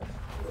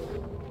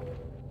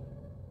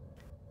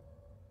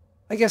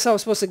 I guess I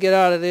was supposed to get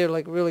out of there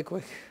like really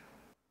quick.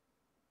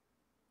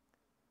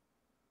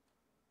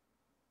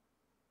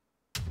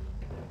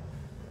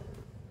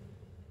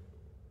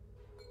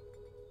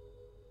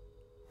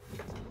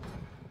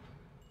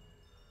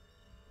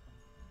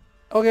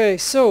 Okay,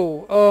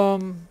 so,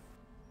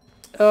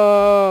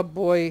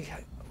 boy,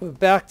 we're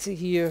back to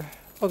here.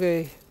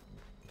 Okay.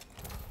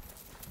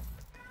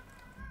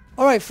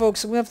 Alright,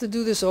 folks, I'm gonna have to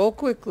do this all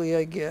quickly,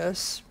 I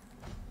guess.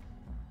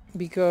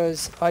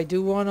 Because I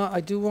do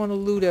wanna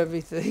loot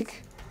everything.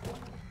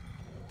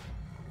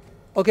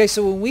 Okay,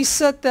 so when we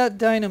set that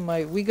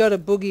dynamite, we gotta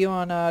boogie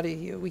on out of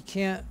here. We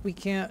can't,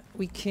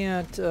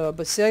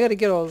 but see, I gotta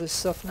get all this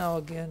stuff now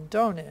again.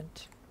 Darn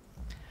it.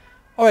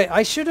 Alright,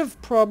 I should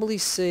have probably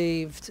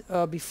saved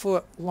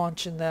before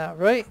launching that,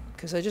 right?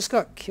 Because I just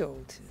got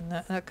killed, and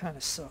that kind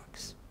of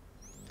sucks.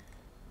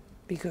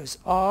 Because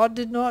I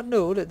did not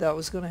know that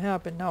was going to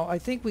happen. Now, I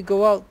think we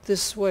go out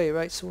this way,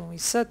 right? So when we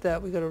set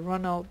that, we got to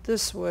run out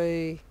this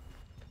way.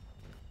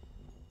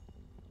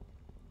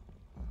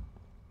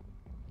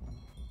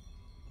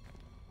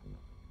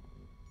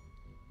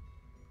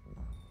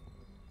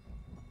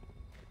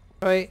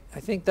 Right? I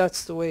think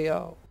that's the way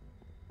out.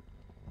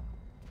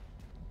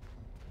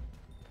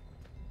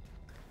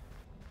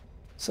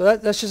 So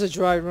that's just a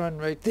dry run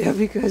right there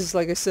because,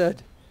 like I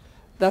said,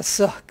 that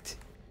sucked.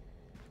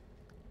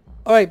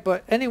 Alright,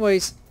 but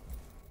anyways,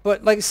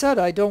 but like I said,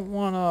 I don't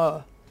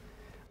wanna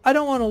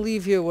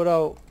leave here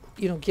without,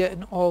 you know,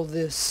 getting all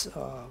this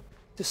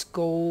this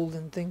gold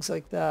and things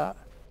like that.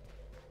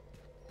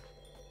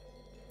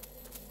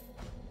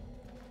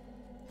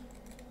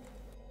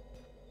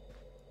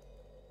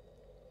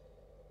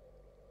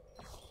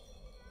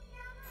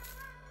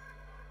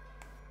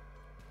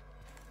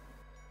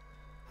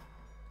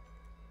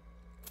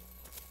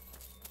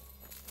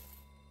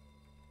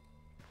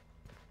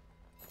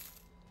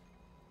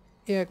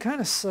 Yeah, it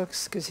kind of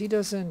sucks because he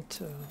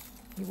doesn't,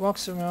 he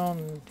walks around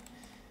and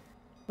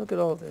look at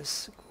all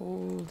this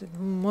gold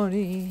and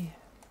money.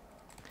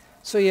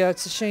 So yeah,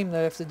 it's a shame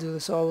that I have to do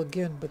this all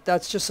again, but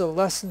that's just a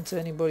lesson to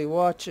anybody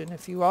watching.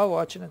 If you are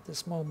watching at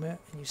this moment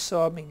and you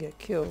saw me get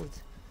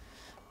killed,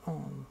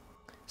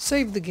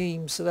 save the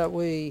game so that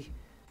way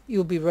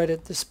you'll be right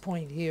at this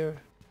point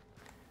here,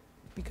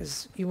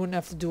 because you wouldn't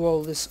have to do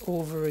all this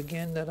over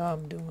again that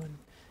I'm doing.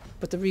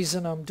 But the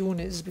reason I'm doing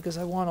it is because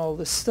I want all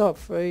this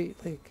stuff, right?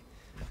 Like,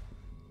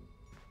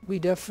 we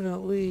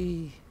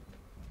definitely...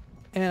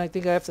 And I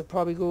think I have to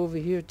probably go over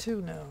here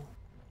too now.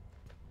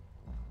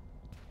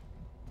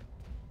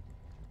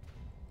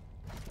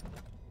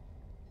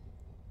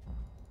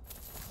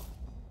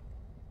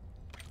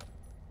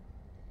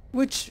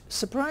 Which,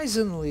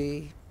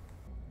 surprisingly,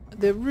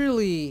 there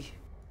really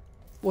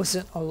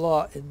wasn't a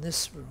lot in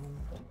this room.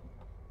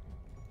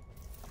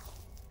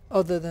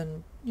 Other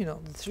than, you know,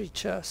 the 3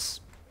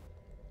 chests.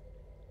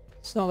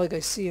 It's not like I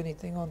see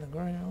anything on the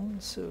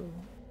ground, so...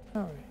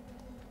 Alright.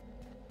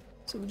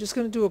 So we're just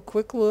going to do a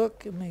quick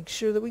look and make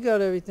sure that we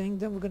got everything.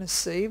 Then we're going to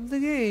save the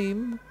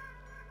game.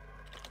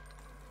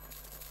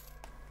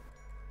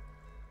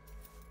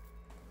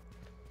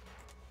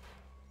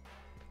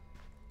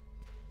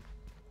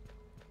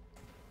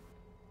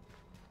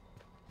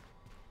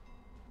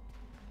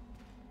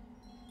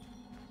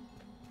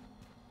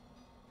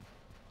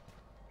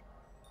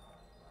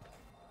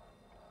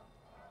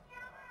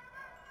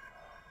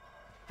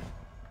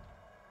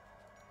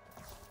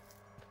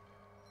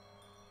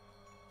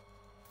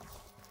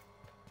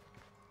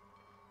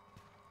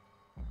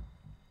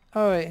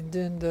 Alright, and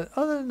then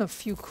other than a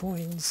few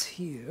coins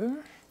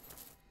here,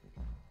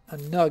 a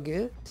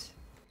nugget.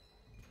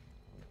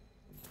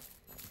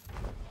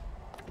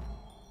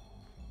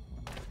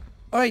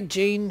 Alright,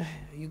 Jane,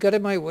 you got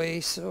in my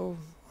way, so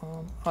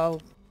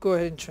I'll go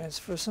ahead and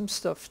transfer some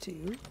stuff to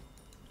you.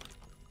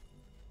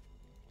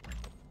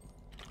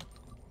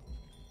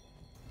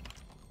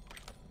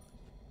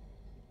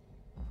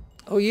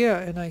 Oh yeah,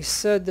 and I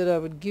said that I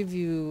would give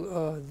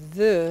you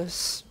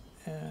this,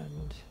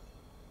 and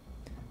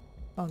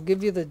I'll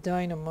give you the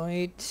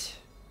dynamite,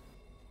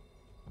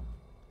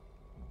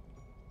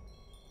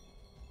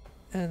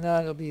 and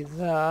that'll be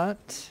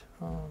that.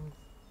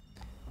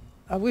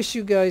 I wish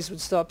you guys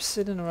would stop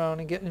sitting around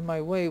and getting in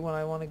my way when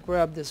I want to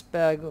grab this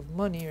bag of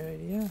money right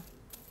here.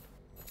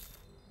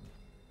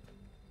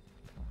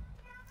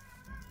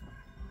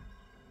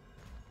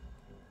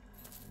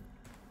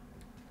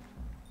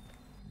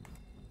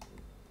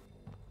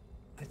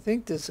 I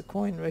think there's a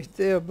coin right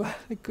there, but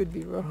I could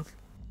be wrong.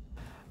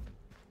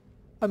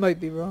 I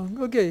might be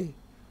wrong. Okay.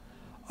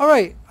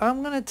 Alright,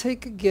 I'm going to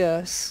take a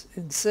guess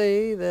and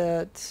say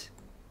that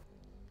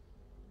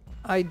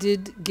I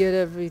did get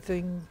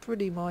everything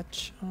pretty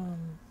much.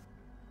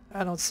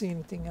 I don't see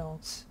anything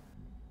else.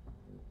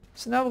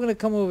 So now we're going to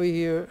come over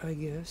here, I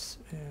guess,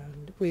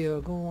 and we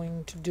are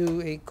going to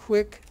do a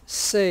quick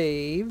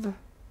save.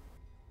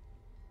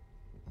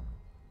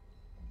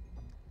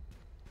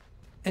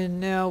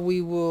 And now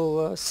we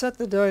will set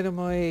the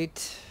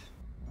dynamite.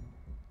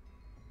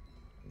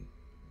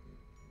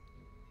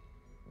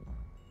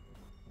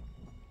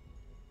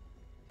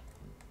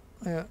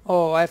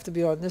 Oh, I have to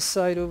be on this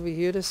side over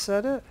here to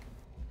set it?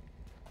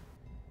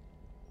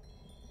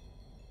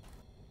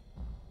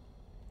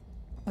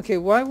 Okay,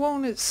 why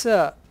won't it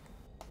set?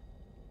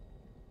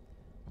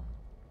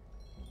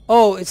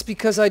 Oh, it's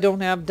because I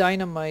don't have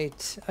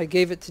dynamite. I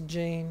gave it to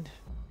Jane.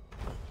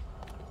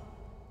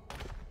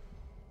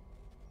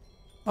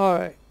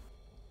 Alright.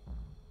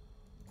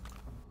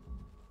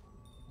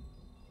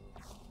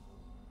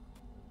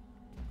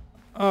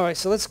 Alright,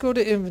 so let's go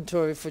to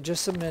inventory for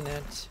just a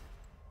minute.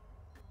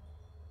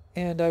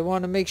 And I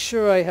want to make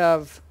sure I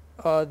have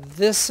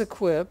this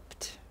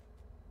equipped.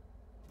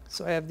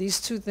 So I have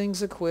these 2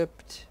 things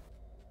equipped.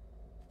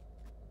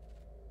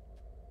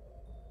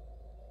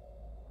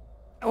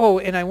 Oh,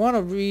 and I want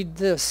to read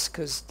this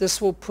because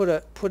this will put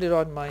it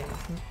on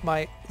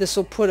my this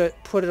will put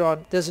it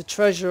on. There's a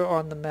treasure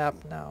on the map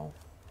now.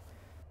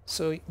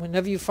 So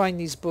whenever you find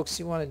these books,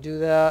 you want to do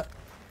that.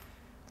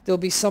 There'll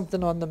be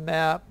something on the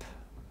map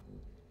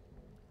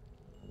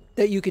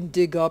that you can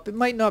dig up. It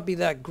might not be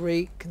that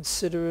great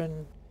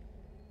considering,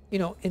 you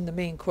know, in the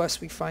main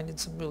quest we finding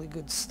some really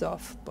good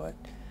stuff. But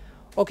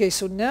okay,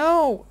 so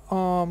now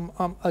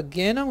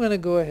again I'm gonna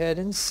go ahead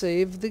and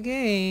save the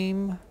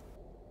game.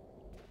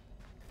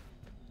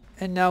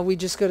 And now we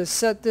just gotta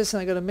set this,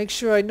 and I gotta make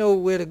sure I know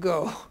where to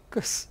go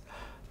because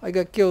I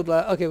got killed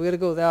okay, we gotta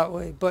go that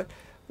way. But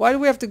why do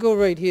we have to go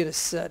right here to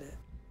set it?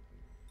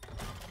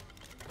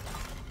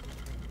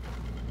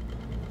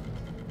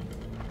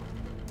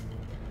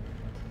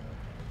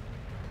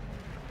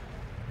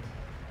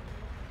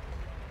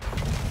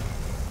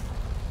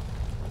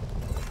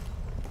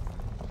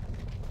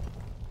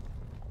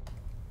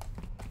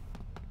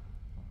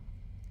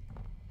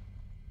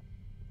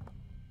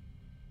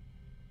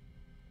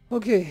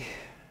 Okay,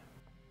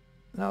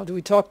 now do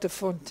we talk to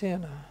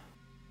Fontana?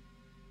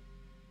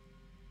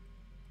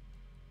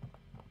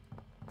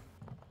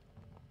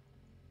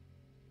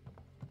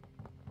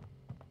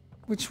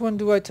 Which one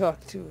do I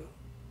talk to?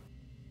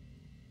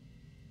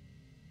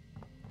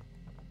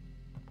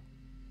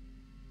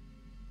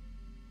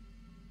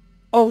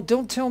 Oh,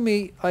 don't tell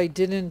me I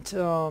didn't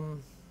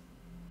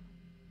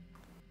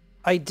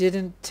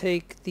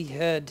take the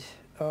head.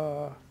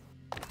 Let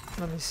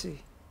me see.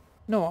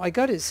 No, I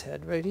got his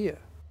head right here.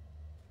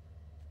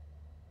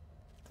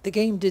 The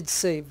game did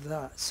save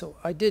that, so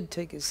I did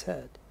take his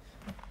head.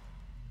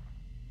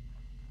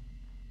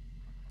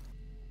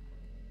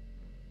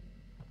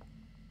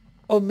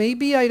 Oh,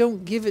 maybe I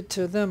don't give it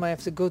to them. I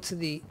have to go to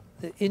the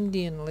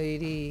Indian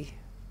lady.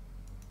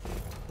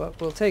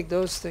 But we'll take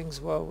those things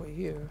while we're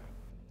here.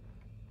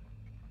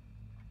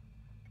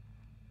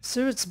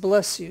 Spirits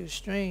bless you,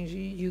 strange.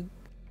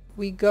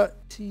 We got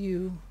to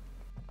you.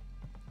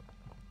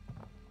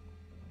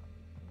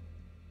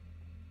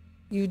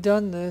 You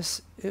done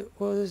this. It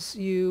was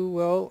you.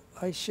 Well,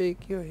 I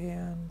shake your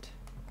hand.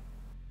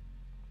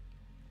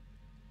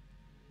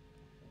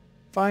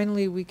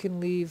 Finally, we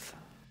can leave.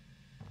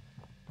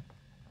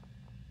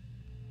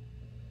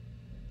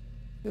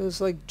 It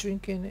was like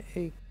drinking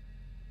a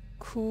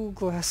cool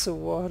glass of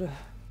water.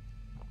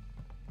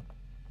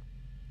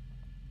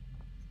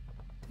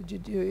 Did you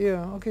do?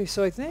 Yeah. Okay.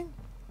 So I think.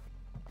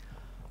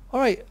 All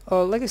right.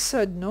 Like I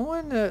said, no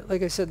one.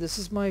 Like I said, this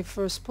is my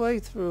first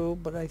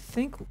playthrough, but I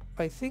think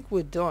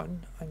we're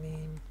done. I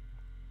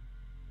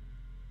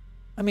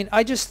mean,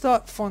 I just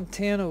thought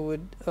Fontana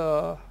would.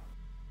 Where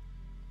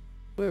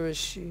is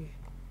she?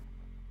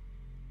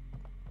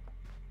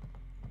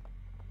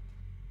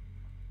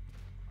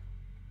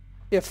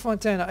 Yeah,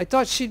 Fontana. I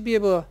thought she'd be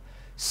able to.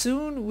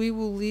 Soon we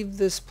will leave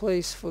this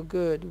place for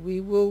good. We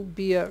will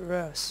be at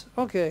rest.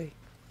 Okay.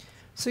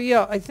 So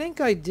yeah, I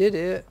think I did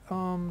it.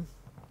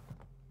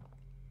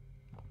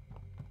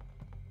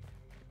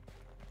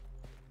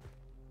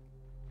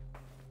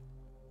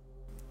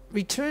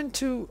 Return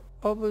to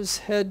others,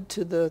 head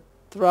to the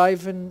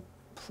thriving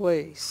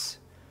place.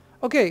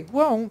 Okay,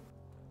 well.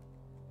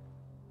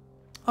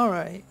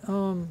 Alright,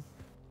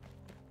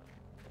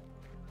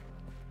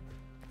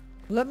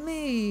 let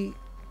me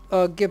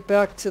get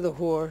back to the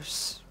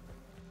horse.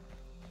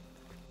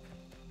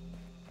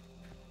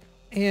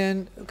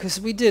 And because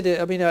we did it,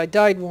 I mean, I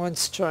died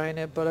once trying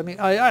it, but I mean,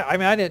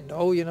 I didn't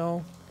know, you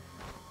know.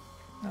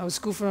 I was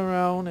goofing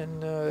around,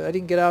 and I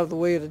didn't get out of the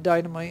way of the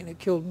dynamite, and it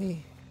killed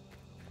me.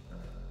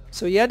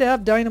 So you had to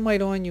have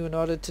dynamite on you in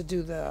order to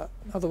do that.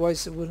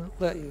 Otherwise, it wouldn't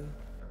let you.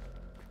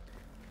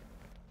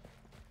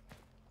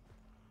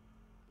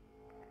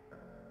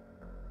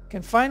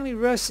 Can finally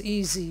rest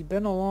easy.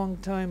 Been a long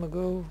time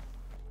ago.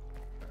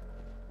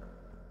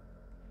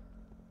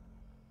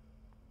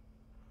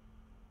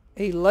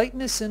 A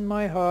lightness in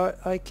my heart.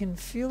 I can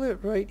feel it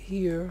right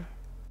here.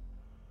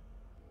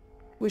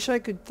 Wish I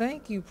could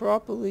thank you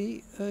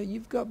properly.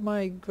 You've got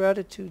my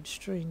gratitude,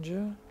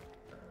 stranger.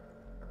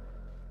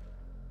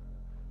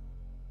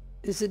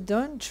 Is it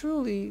done?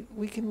 Truly,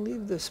 we can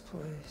leave this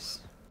place.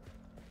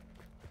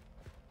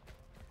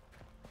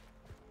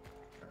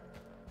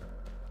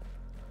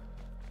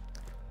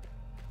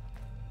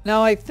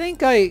 Now I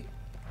think I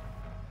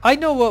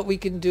know what we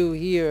can do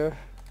here.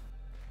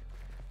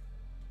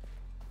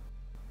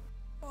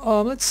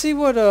 Let's see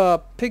what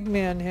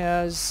Pigman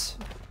has.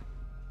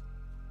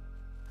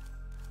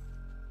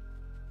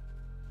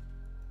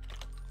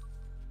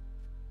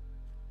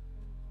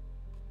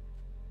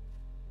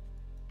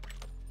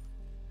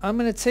 I'm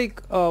gonna take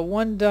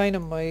one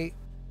dynamite.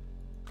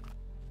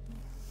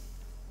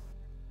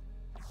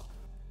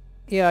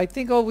 Yeah, I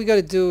think all we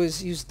gotta do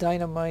is use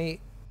dynamite.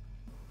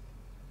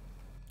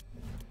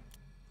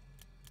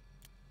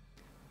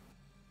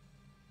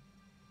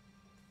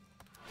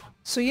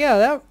 So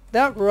yeah,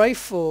 that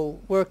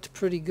rifle worked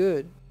pretty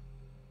good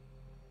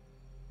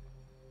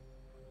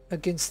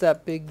against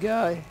that big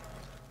guy.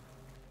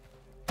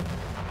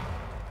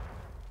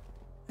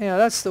 Yeah,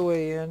 that's the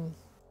way in.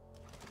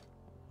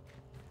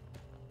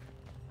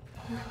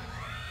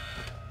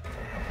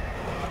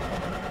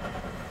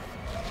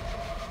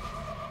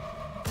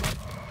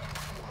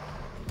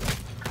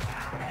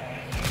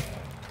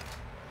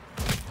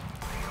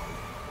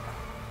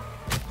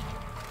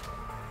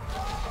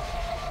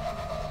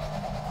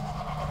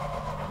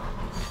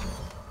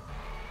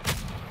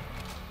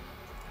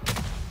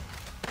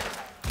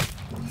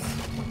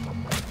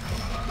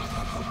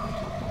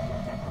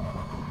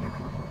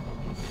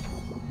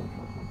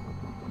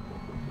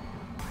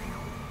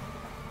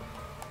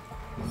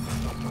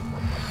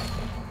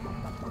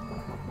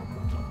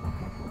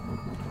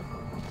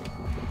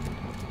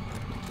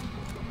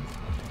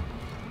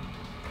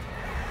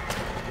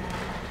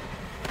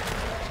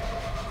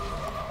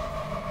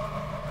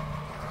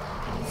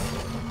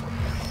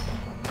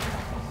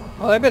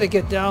 Well, I better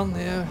get down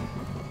there.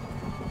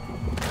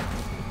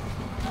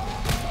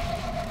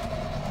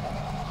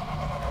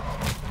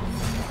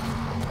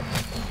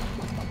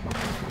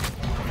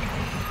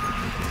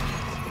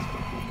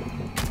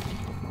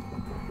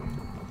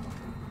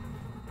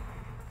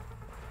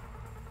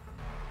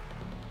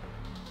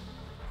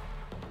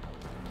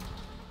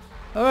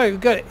 Alright, we've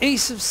got an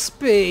ace of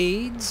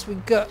spades,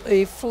 we've got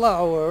a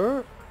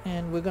flower.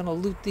 And we're gonna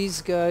loot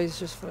these guys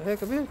just for the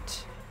heck of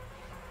it.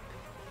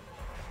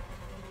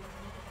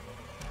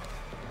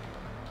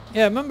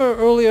 Yeah, remember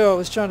earlier I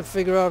was trying to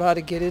figure out how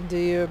to get into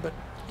here, but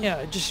yeah,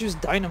 I just used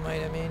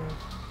dynamite, I mean.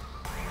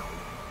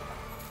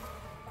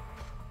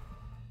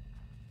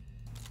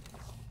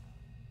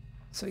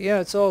 So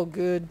yeah, it's all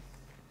good.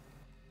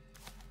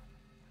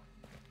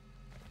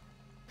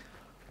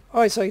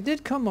 Alright, so I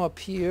did come up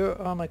here.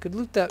 I could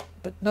loot that,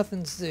 but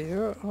nothing's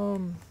there.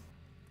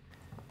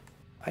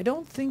 I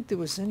don't think there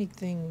was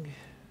anything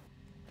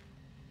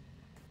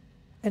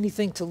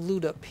to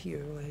loot up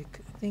here. Like,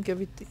 I think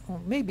everything, oh,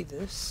 maybe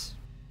this.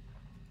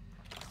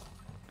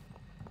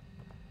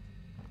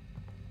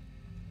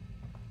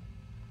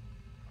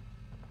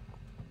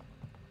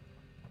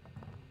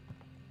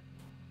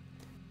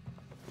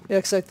 Yeah,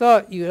 because I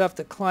thought you'd have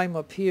to climb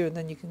up here and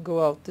then you can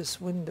go out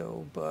this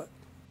window, but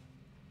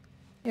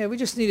yeah, we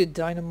just needed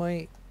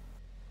dynamite.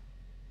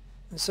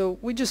 And so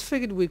we just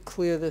figured we'd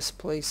clear this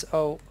place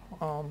out.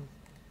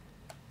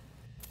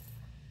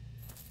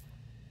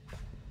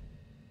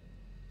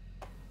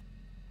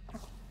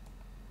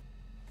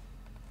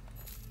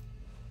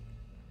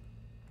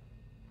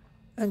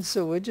 And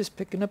so we're just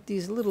picking up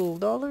these little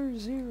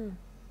dollars here.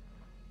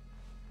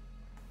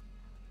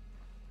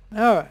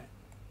 Alright.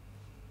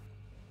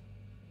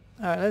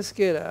 Alright, let's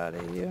get out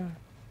of here.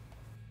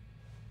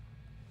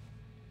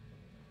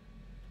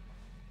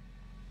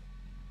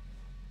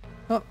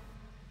 Oh.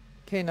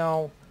 Okay,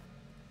 now.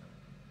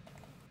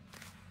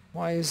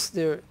 Why does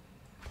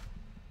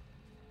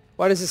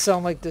it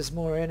sound like there's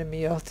more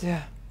enemy out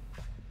there?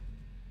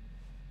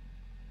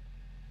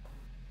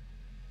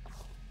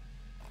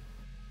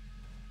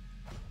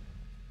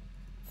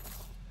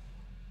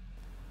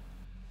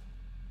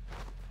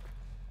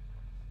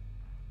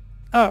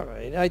 All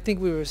right, I think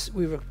we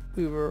were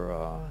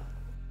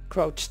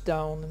crouched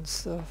down and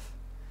stuff.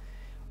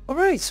 All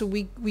right, so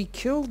we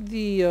killed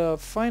the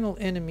final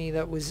enemy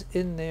that was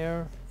in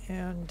there,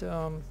 and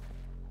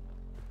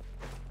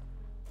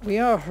we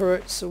are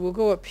hurt, so we'll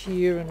go up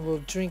here and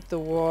we'll drink the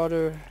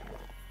water.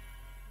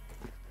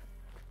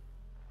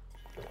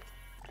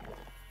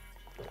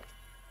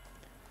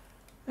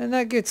 And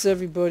that gets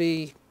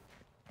everybody,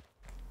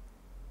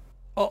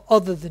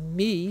 other than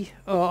me,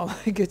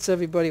 it gets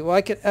everybody. Well,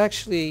 I can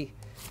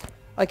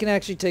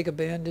actually take a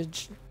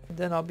bandage, and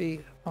then I'll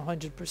be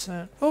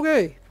 100%.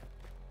 Okay.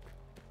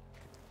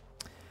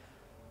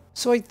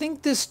 So I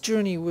think this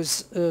journey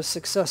was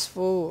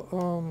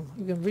successful.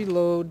 You can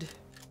reload.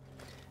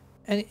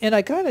 And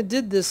I kind of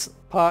did this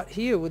part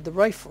here with the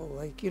rifle,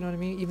 like, you know what I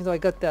mean? Even though I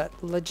got that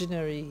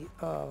legendary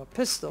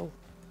pistol.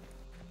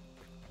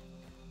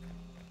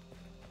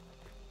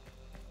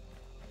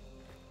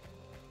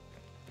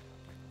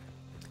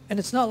 And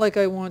it's not like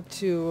I want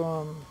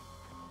to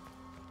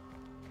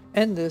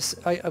end this.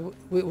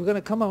 We're going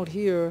to come out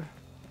here.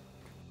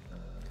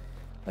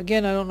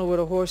 Again, I don't know where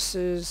the horse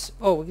is.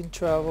 Oh, we can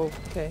travel.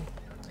 Okay.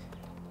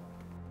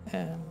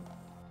 And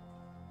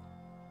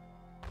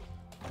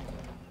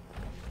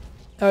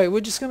alright, we're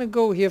just going to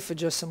go here for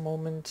just a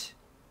moment.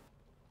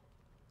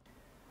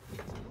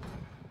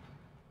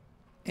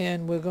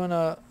 And we're going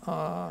to...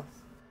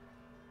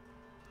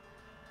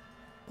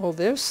 well,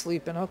 they're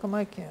sleeping. How come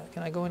I can't?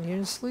 Can I go in here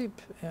and sleep?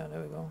 Yeah,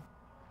 there we go.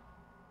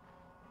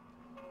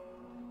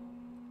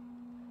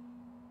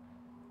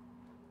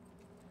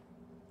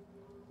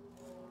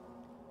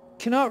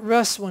 Cannot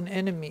rest when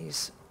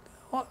enemies.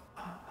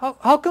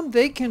 How come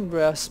they can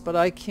rest, but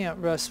I can't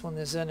rest when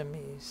there's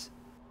enemies?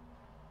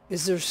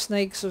 Is there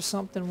snakes or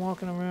something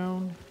walking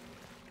around?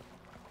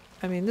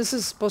 I mean, this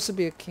is supposed to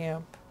be a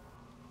camp.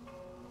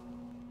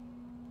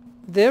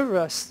 They're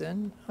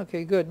resting.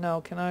 Okay, good.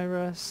 Now, can I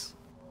rest?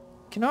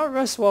 Cannot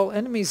rest while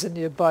enemies are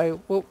nearby.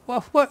 Well,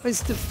 what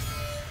is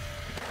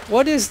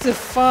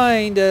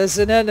defined as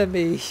an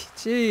enemy?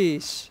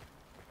 Jeez.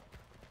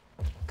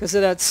 Because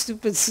of that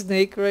stupid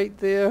snake right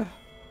there.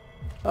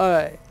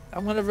 Alright,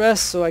 I'm gonna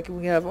rest so I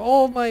can have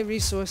all my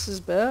resources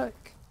back.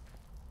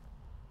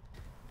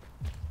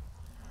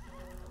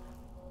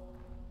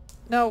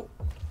 Now,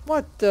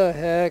 what the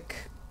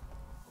heck?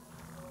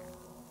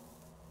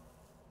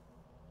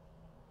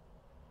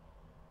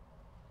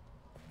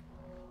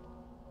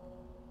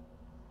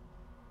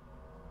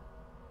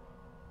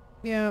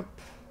 Yep.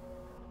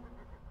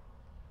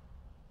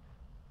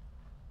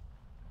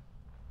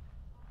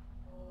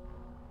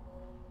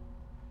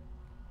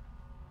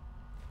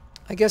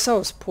 I guess I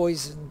was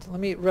poisoned. Let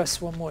me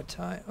rest one more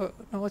time. Oh,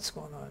 no, what's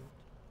going on?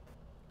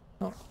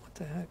 Oh, what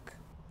the heck?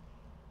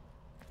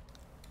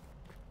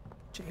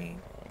 Jane.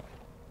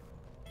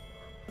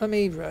 Let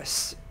me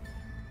rest.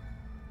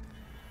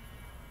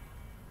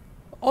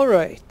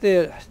 Alright,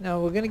 there.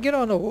 Now we're gonna get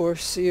on a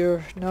horse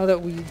here, now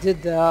that we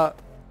did that.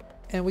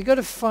 And we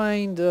gotta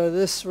find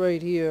this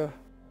right here.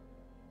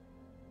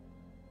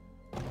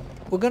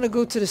 We're gonna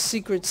go to the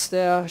secret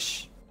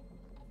stash.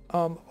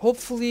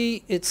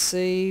 Hopefully it's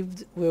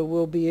saved where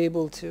we'll be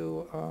able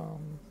to,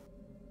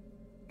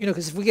 you know,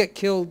 because if we get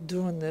killed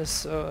doing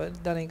this,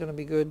 that ain't gonna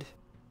be good.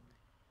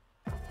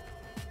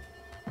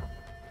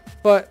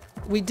 But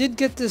we did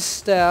get this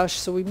stash,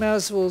 so we might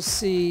as well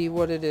see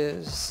what it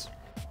is.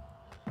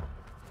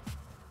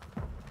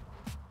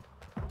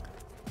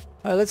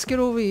 Alright, let's get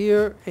over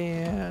here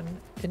and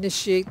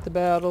initiate the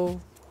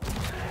battle.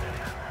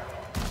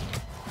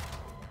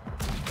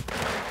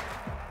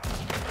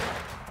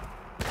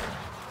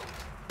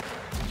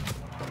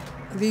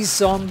 Are these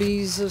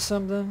zombies or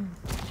something?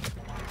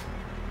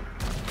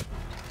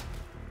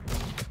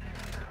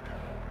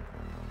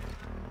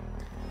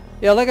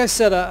 Yeah, like I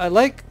said,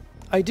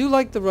 I do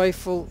like the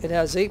rifle. It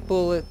has 8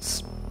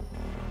 bullets,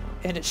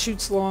 and it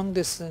shoots long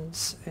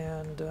distance,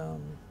 and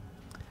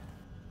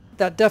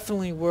that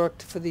definitely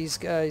worked for these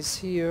guys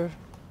here.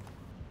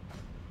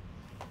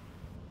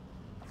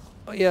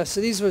 Oh yeah,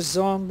 so these were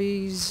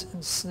zombies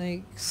and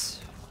snakes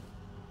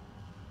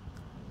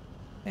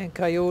and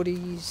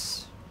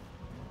coyotes.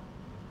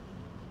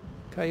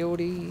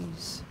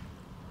 Coyotes,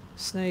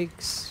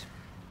 snakes,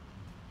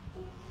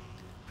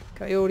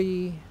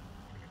 coyote,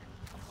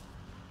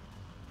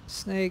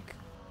 snake.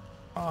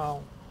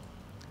 Oh.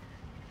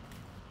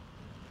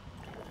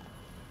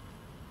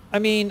 I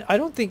mean, I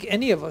don't think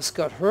any of us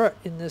got hurt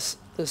in this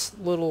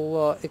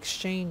little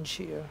exchange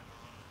here.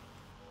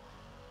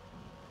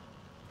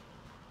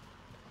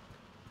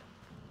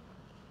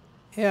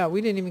 Yeah,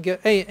 we didn't even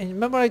get... Hey, and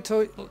remember I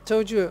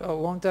told you a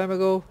long time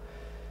ago,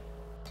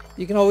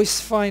 you can always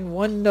find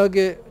 1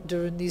 nugget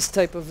during these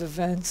type of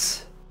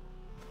events.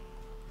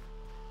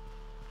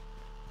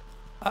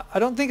 I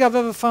don't think I've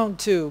ever found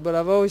 2, but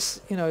I've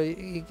always, you know,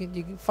 you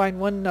can find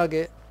 1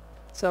 nugget.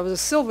 So that was a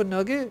silver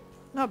nugget,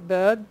 not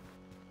bad.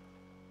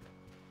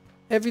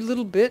 Every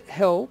little bit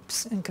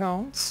helps and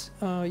counts.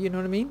 You know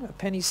what I mean? A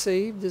penny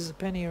saved is a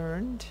penny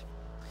earned.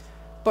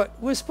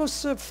 But we're supposed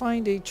to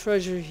find a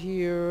treasure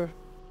here,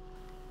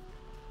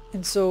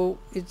 and so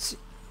it's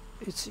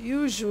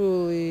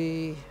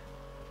usually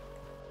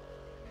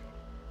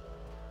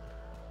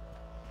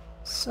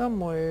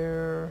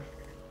somewhere.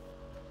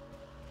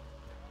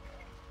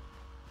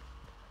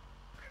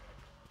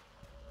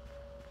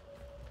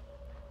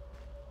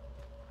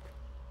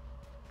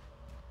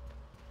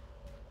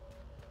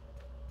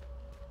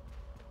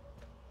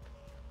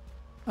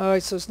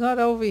 Alright, so it's not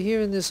over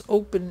here in this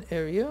open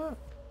area.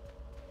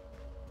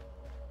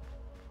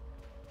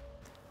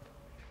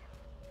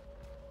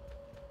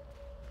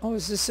 Oh,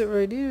 is this it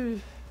right here?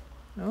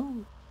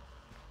 No?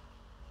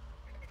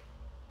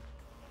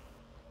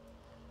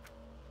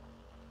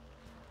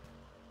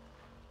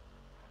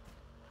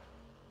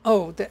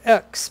 Oh, the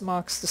X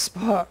marks the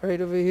spot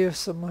right over here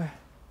somewhere.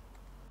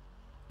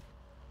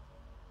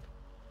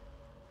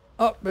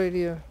 Up right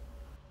here.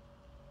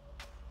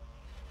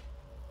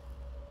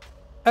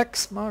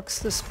 X marks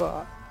the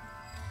spot.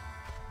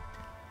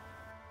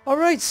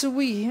 Alright, so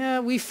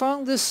we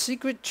found this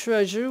secret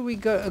treasure. We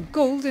got a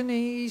golden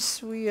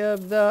ace, we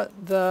have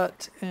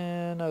that,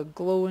 and a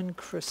glowing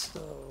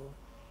crystal.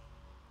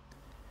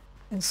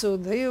 And so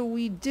there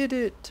we did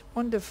it.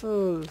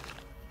 Wonderful.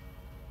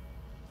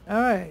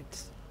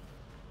 Alright.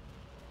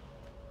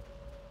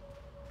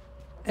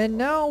 And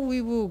now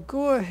we will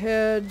go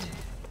ahead.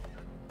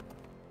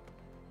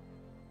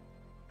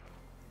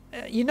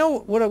 You know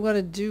what I'm going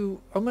to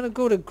do? I'm going to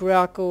go to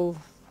Grackle.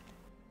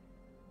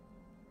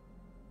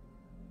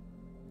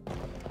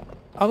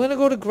 I'm going to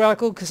go to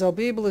Grackle because I'll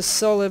be able to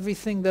sell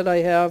everything that I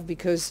have,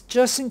 because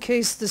just in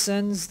case this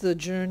ends the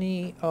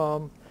journey,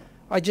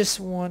 I just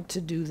want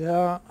to do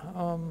that.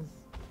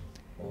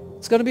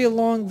 It's going to be a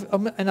long...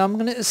 and I'm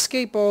going to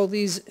escape all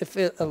these if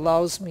it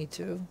allows me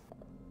to.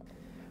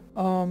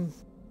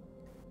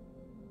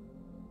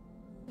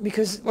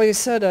 Because, like I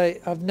said,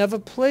 I've never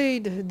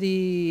played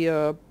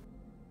the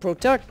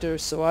Protector,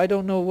 so I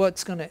don't know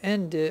what's going to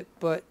end it,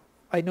 but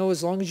I know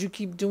as long as you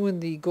keep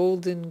doing the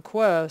golden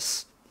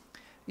quest,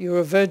 you're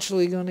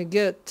eventually going to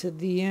get to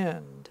the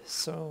end.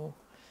 So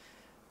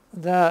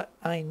that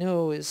I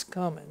know is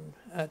coming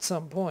at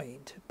some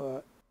point,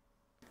 but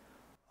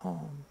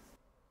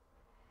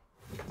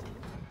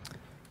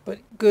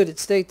good,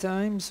 it's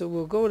daytime, so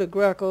we'll go to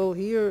Grackle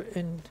here,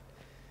 and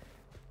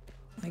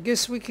I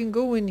guess we can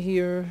go in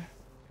here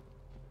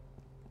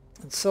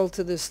and sell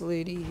to this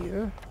lady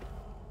here.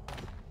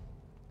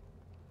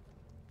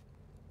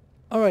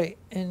 Alright,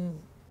 and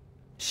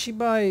she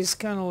buys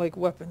kind of like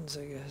weapons,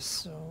 I guess.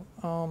 So,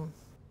 I'm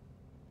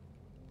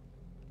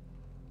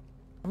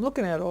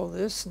looking at all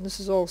this, and this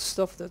is all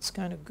stuff that's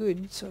kind of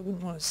good, so I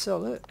wouldn't want to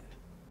sell it.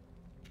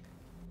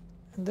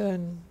 And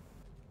then,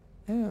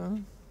 yeah.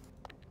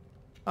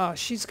 Ah,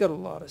 she's got a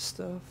lot of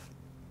stuff.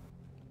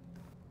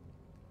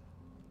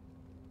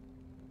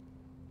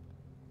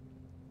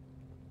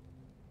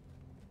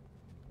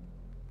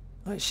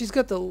 Alright, she's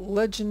got the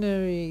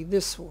legendary,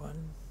 this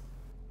one.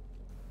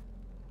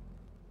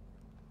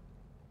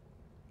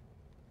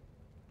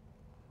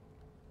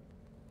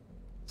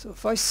 So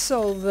if I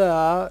sell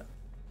that,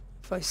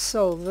 as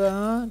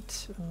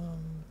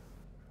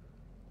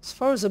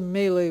far as a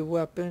melee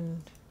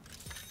weapon,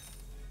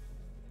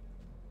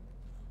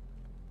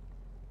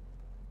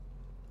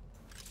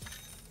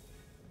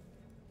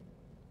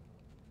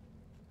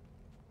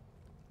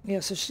 Yeah,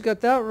 so she's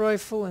got that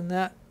rifle and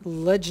that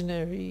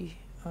legendary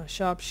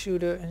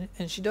sharpshooter,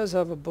 and she does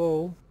have a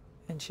bow,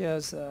 and she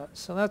has that.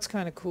 So that's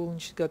kind of cool,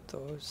 and she's got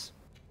those.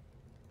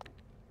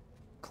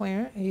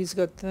 Clarence, he's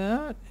got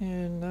that,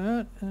 and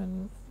that,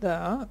 and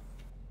that.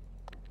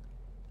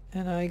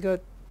 And I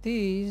got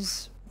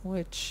these,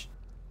 which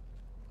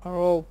are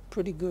all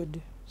pretty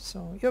good.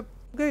 So, yep,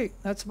 okay,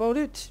 that's about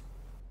it.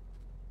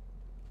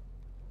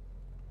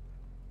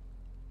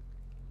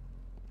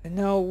 And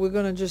now we're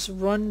gonna just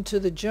run to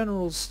the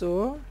general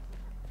store.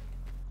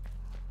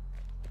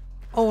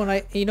 Oh,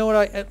 and you know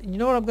what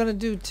I'm gonna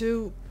do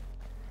too?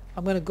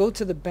 I'm gonna go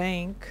to the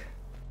bank.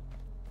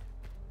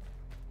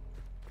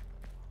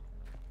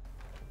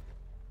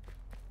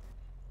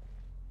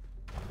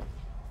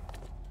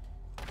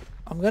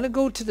 I'm gonna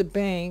go to the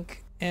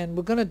bank and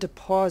we're gonna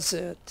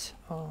deposit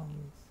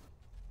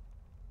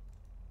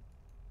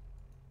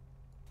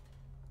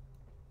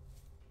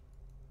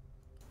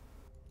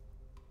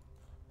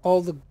all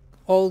the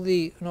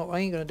no, I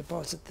ain't gonna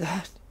deposit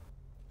that.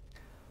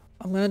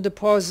 I'm gonna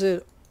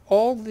deposit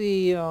all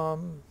the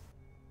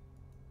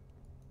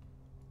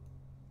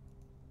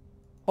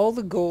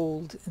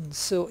gold and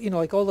silver, you know,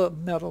 like all the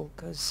metal,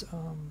 because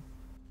I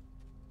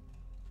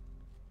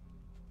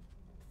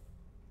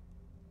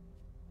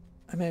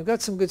mean, I've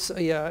got some good stuff.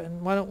 Yeah,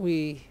 and why don't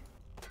we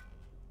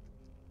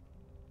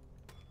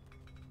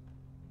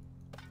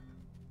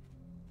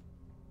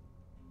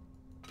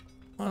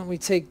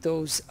take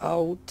those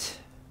out?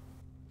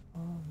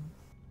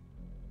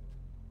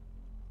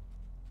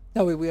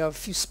 That way we have a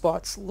few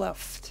spots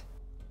left.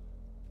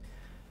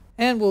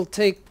 And we'll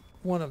take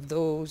one of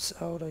those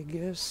out, I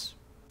guess.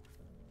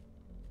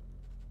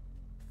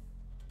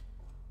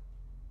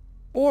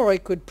 Or I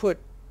could put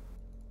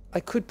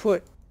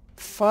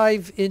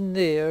 5 in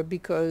there,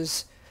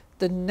 because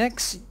the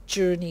next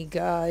journey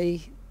guy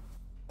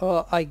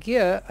I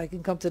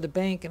can come to the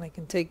bank and I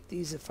can take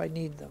these if I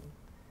need them.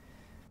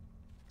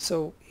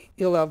 So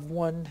he'll have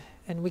 1,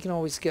 and we can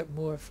always get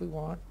more if we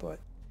want, but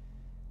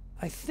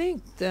I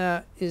think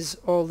that is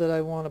all that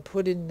I want to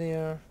put in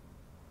there.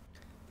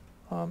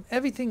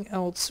 Everything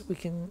else we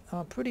can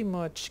pretty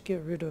much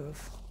get rid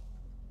of.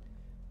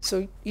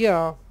 So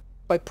yeah,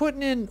 by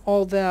putting in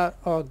all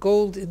that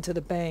gold into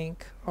the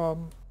bank,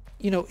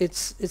 you know,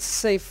 it's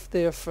safe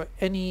there for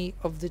any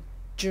of the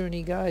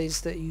journey guys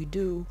that you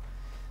do.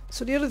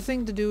 So the other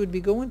thing to do would be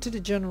go into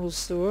the general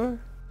store.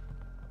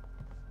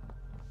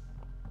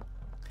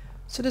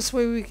 So this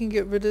way we can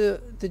get rid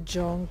of the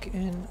junk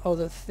and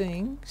other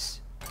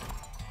things.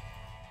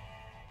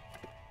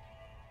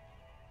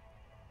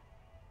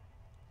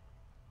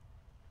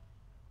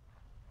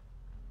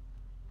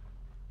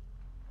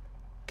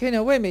 Okay,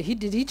 now wait a minute.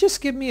 Did he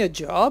just give me a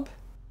job?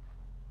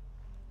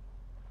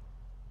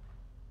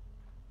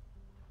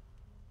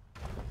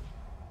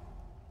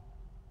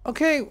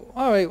 Okay,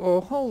 alright,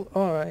 well,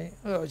 alright.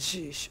 Oh,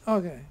 jeez.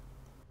 Okay.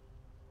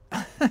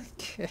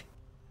 Okay.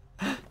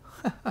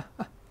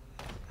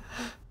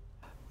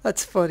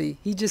 That's funny.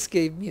 He just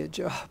gave me a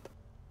job.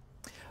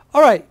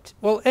 Alright,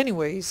 well,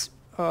 anyways,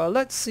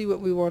 let's see what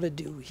we want to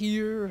do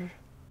here.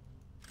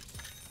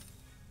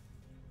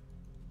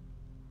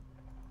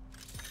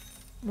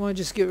 I want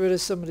to just get rid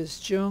of some of this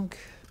junk.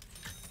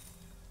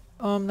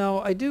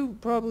 Now, I do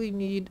probably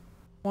need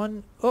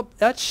one. Oh,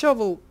 that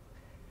shovel.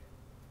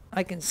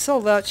 I can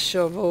sell that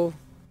shovel.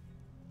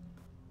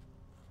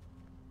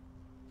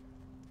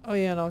 Oh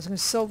yeah, and I was going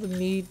to sell the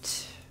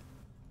meat.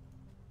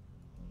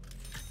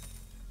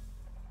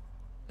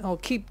 I'll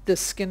keep the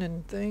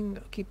skinning thing.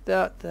 I'll keep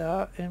that,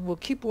 and we'll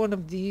keep one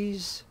of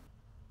these.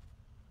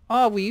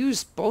 Ah, we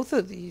used both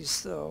of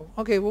these though.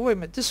 Okay, well wait a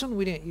minute. This one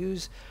we didn't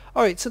use.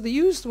 Alright, so the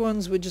used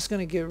ones we're just going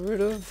to get rid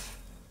of.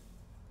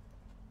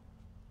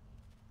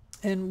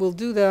 And we'll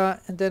do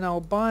that, and then I'll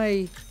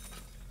buy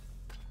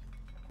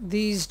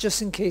these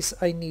just in case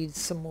I need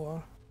some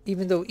more,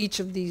 even though each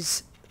of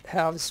these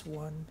has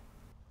one.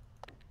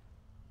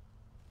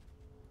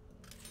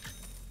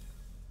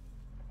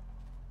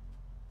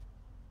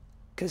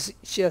 Because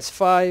she has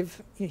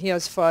 5, he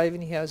has 5,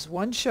 and he has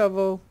 1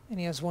 shovel, and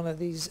he has 1 of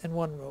these and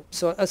 1 rope.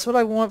 So that's what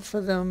I want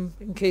for them.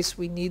 In case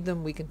we need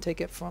them, we can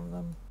take it from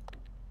them.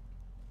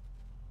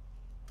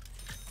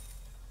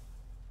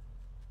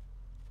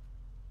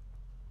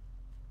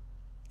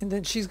 And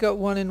then she's got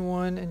 1 and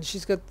 1, and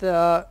she's got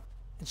that.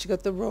 And she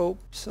got the rope,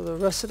 so the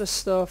rest of the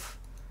stuff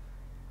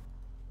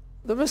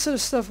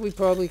we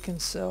probably can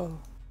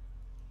sell.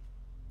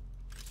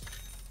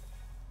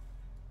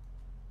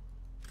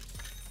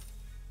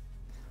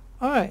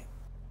 Alright,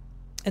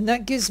 and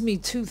that gives me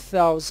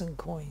 2,000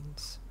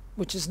 coins,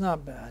 which is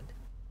not bad.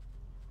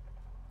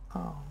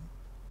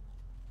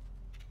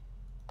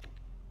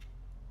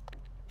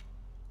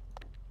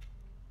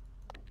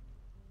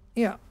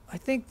 Yeah, I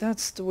think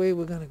that's the way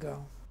we're gonna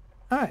go.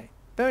 Alright,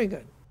 very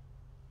good.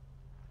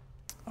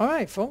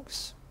 Alright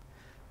folks,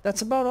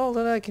 that's about all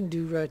that I can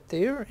do right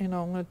there, and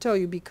I'm going to tell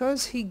you,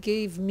 because he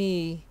gave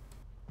me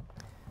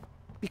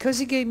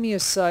a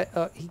side,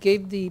 he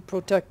gave the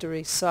protector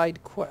a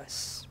side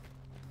quest.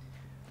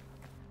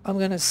 I'm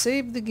going to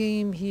save the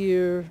game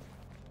here,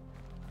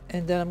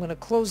 And then I'm going to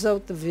close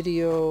out the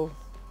video.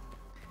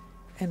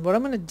 And what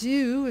I'm going to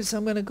do is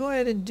I'm going to go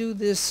ahead and do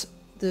this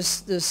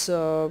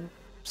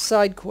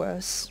side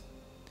quest.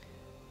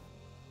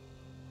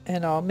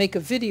 And I'll make a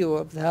video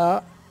of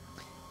that.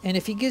 And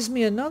if he gives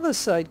me another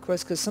side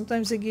quest, because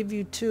sometimes they give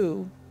you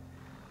two,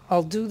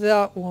 I'll do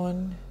that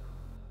one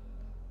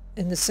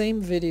in the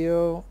same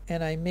video,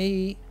 and I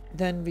may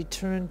then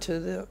return to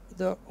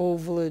the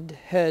Olvidado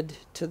head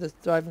to the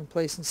thriving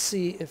place and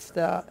see if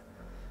that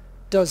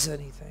does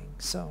anything.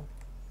 So,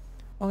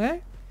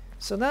 okay,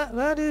 so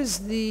that is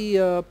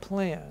the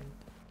plan.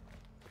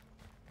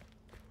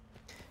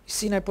 You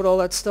seen I put all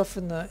that stuff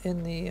in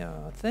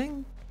the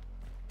thing,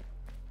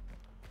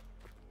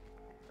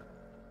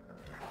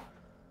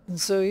 and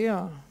so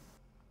yeah.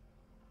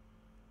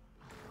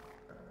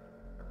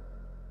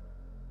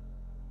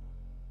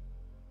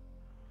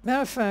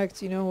 Matter of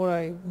fact, you know what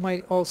I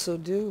might also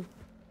do?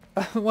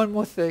 One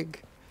more thing.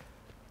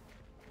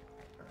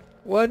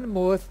 One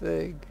more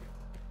thing.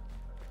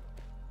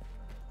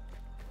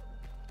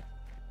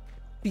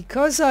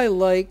 Because I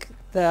like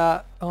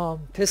that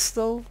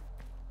pistol,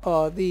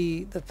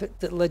 the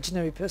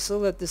legendary pistol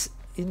that this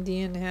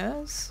Indian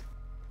has.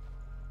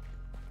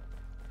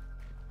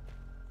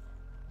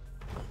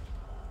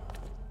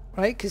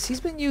 Right? Because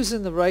he's been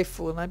using the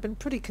rifle, and I've been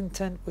pretty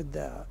content with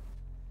that.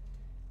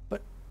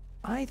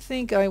 I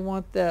think I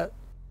want that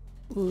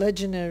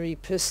legendary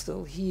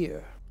pistol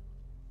here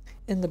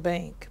in the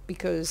bank,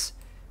 because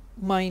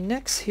my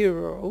next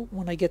hero,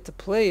 when I get to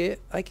play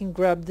it, I can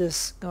grab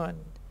this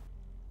gun.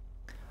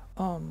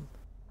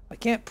 I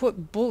can't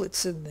put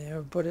bullets in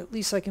there, but at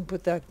least I can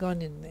put that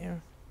gun in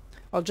there.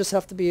 I'll just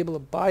have to be able to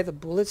buy the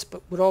bullets,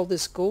 but with all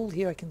this gold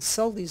here, I can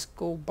sell these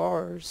gold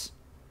bars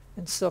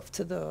and stuff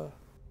to the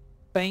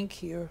bank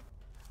here.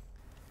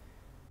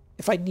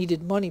 If I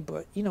needed money,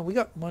 but you know, we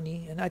got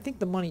money, and I think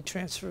the money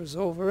transfers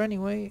over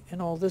anyway,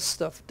 and all this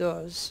stuff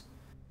does.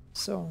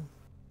 So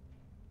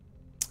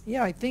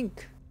yeah, I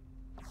think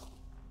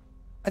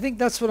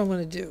that's what I'm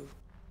going to do,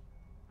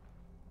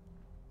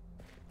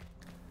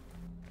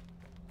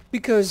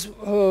 because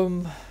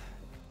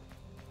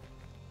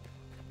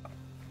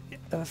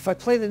if I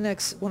play the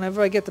next,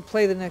 whenever I get to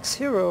play the next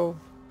hero,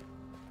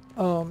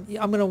 I'm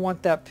going to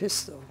want that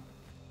pistol.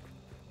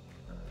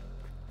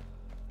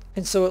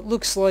 And so it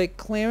looks like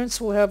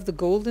Clarence will have the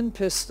golden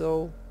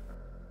pistol.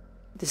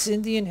 This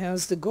Indian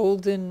has the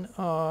golden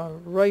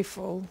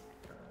rifle.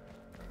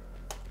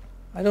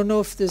 I don't know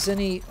if there's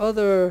any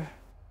other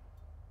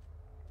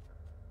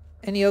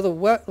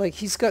like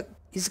he's got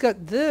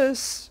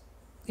this,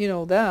 you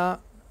know,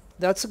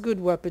 that's a good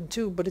weapon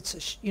too, but it's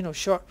a you know,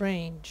 short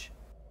range.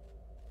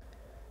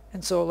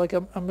 And so like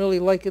I'm really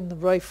liking the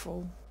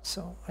rifle.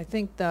 So I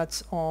think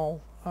that's all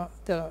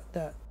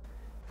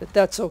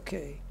that's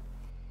okay.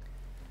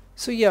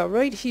 So yeah,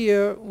 right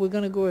here we're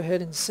gonna go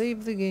ahead and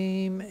save the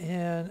game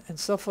and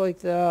stuff like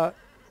that,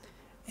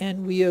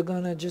 and we are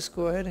gonna just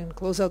go ahead and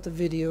close out the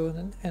video,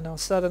 and I'll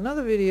start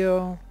another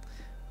video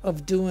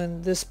of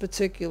doing this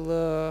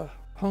particular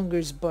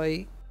Hunger's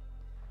Bite.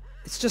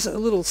 It's just a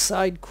little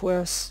side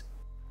quest,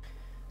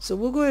 so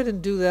we'll go ahead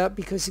and do that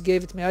because he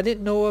gave it to me. I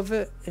didn't know of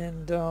it,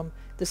 and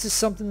this is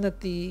something that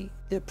the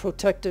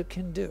protector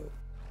can do.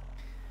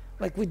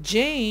 Like with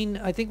Jane,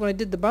 I think when I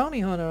did the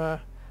bounty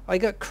hunter, I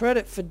got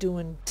credit for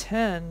doing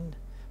 10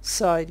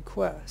 side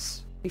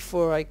quests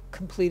before I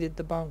completed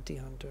the bounty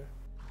hunter.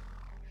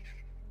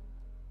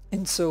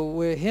 And so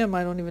with him,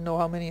 I don't even know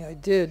how many I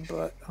did,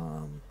 but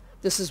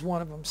this is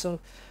one of them. So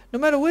no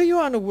matter where you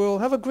are in the world,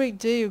 have a great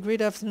day, a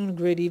great afternoon, a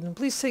great evening.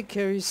 Please take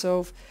care of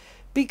yourself.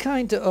 Be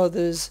kind to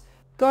others.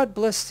 God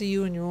bless to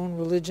you in your own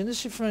religion. This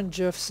is your friend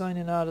Jeff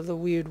signing out of the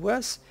Weird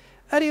West.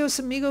 Adios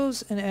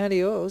amigos, and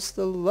adios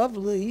the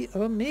lovely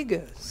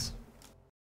amigas.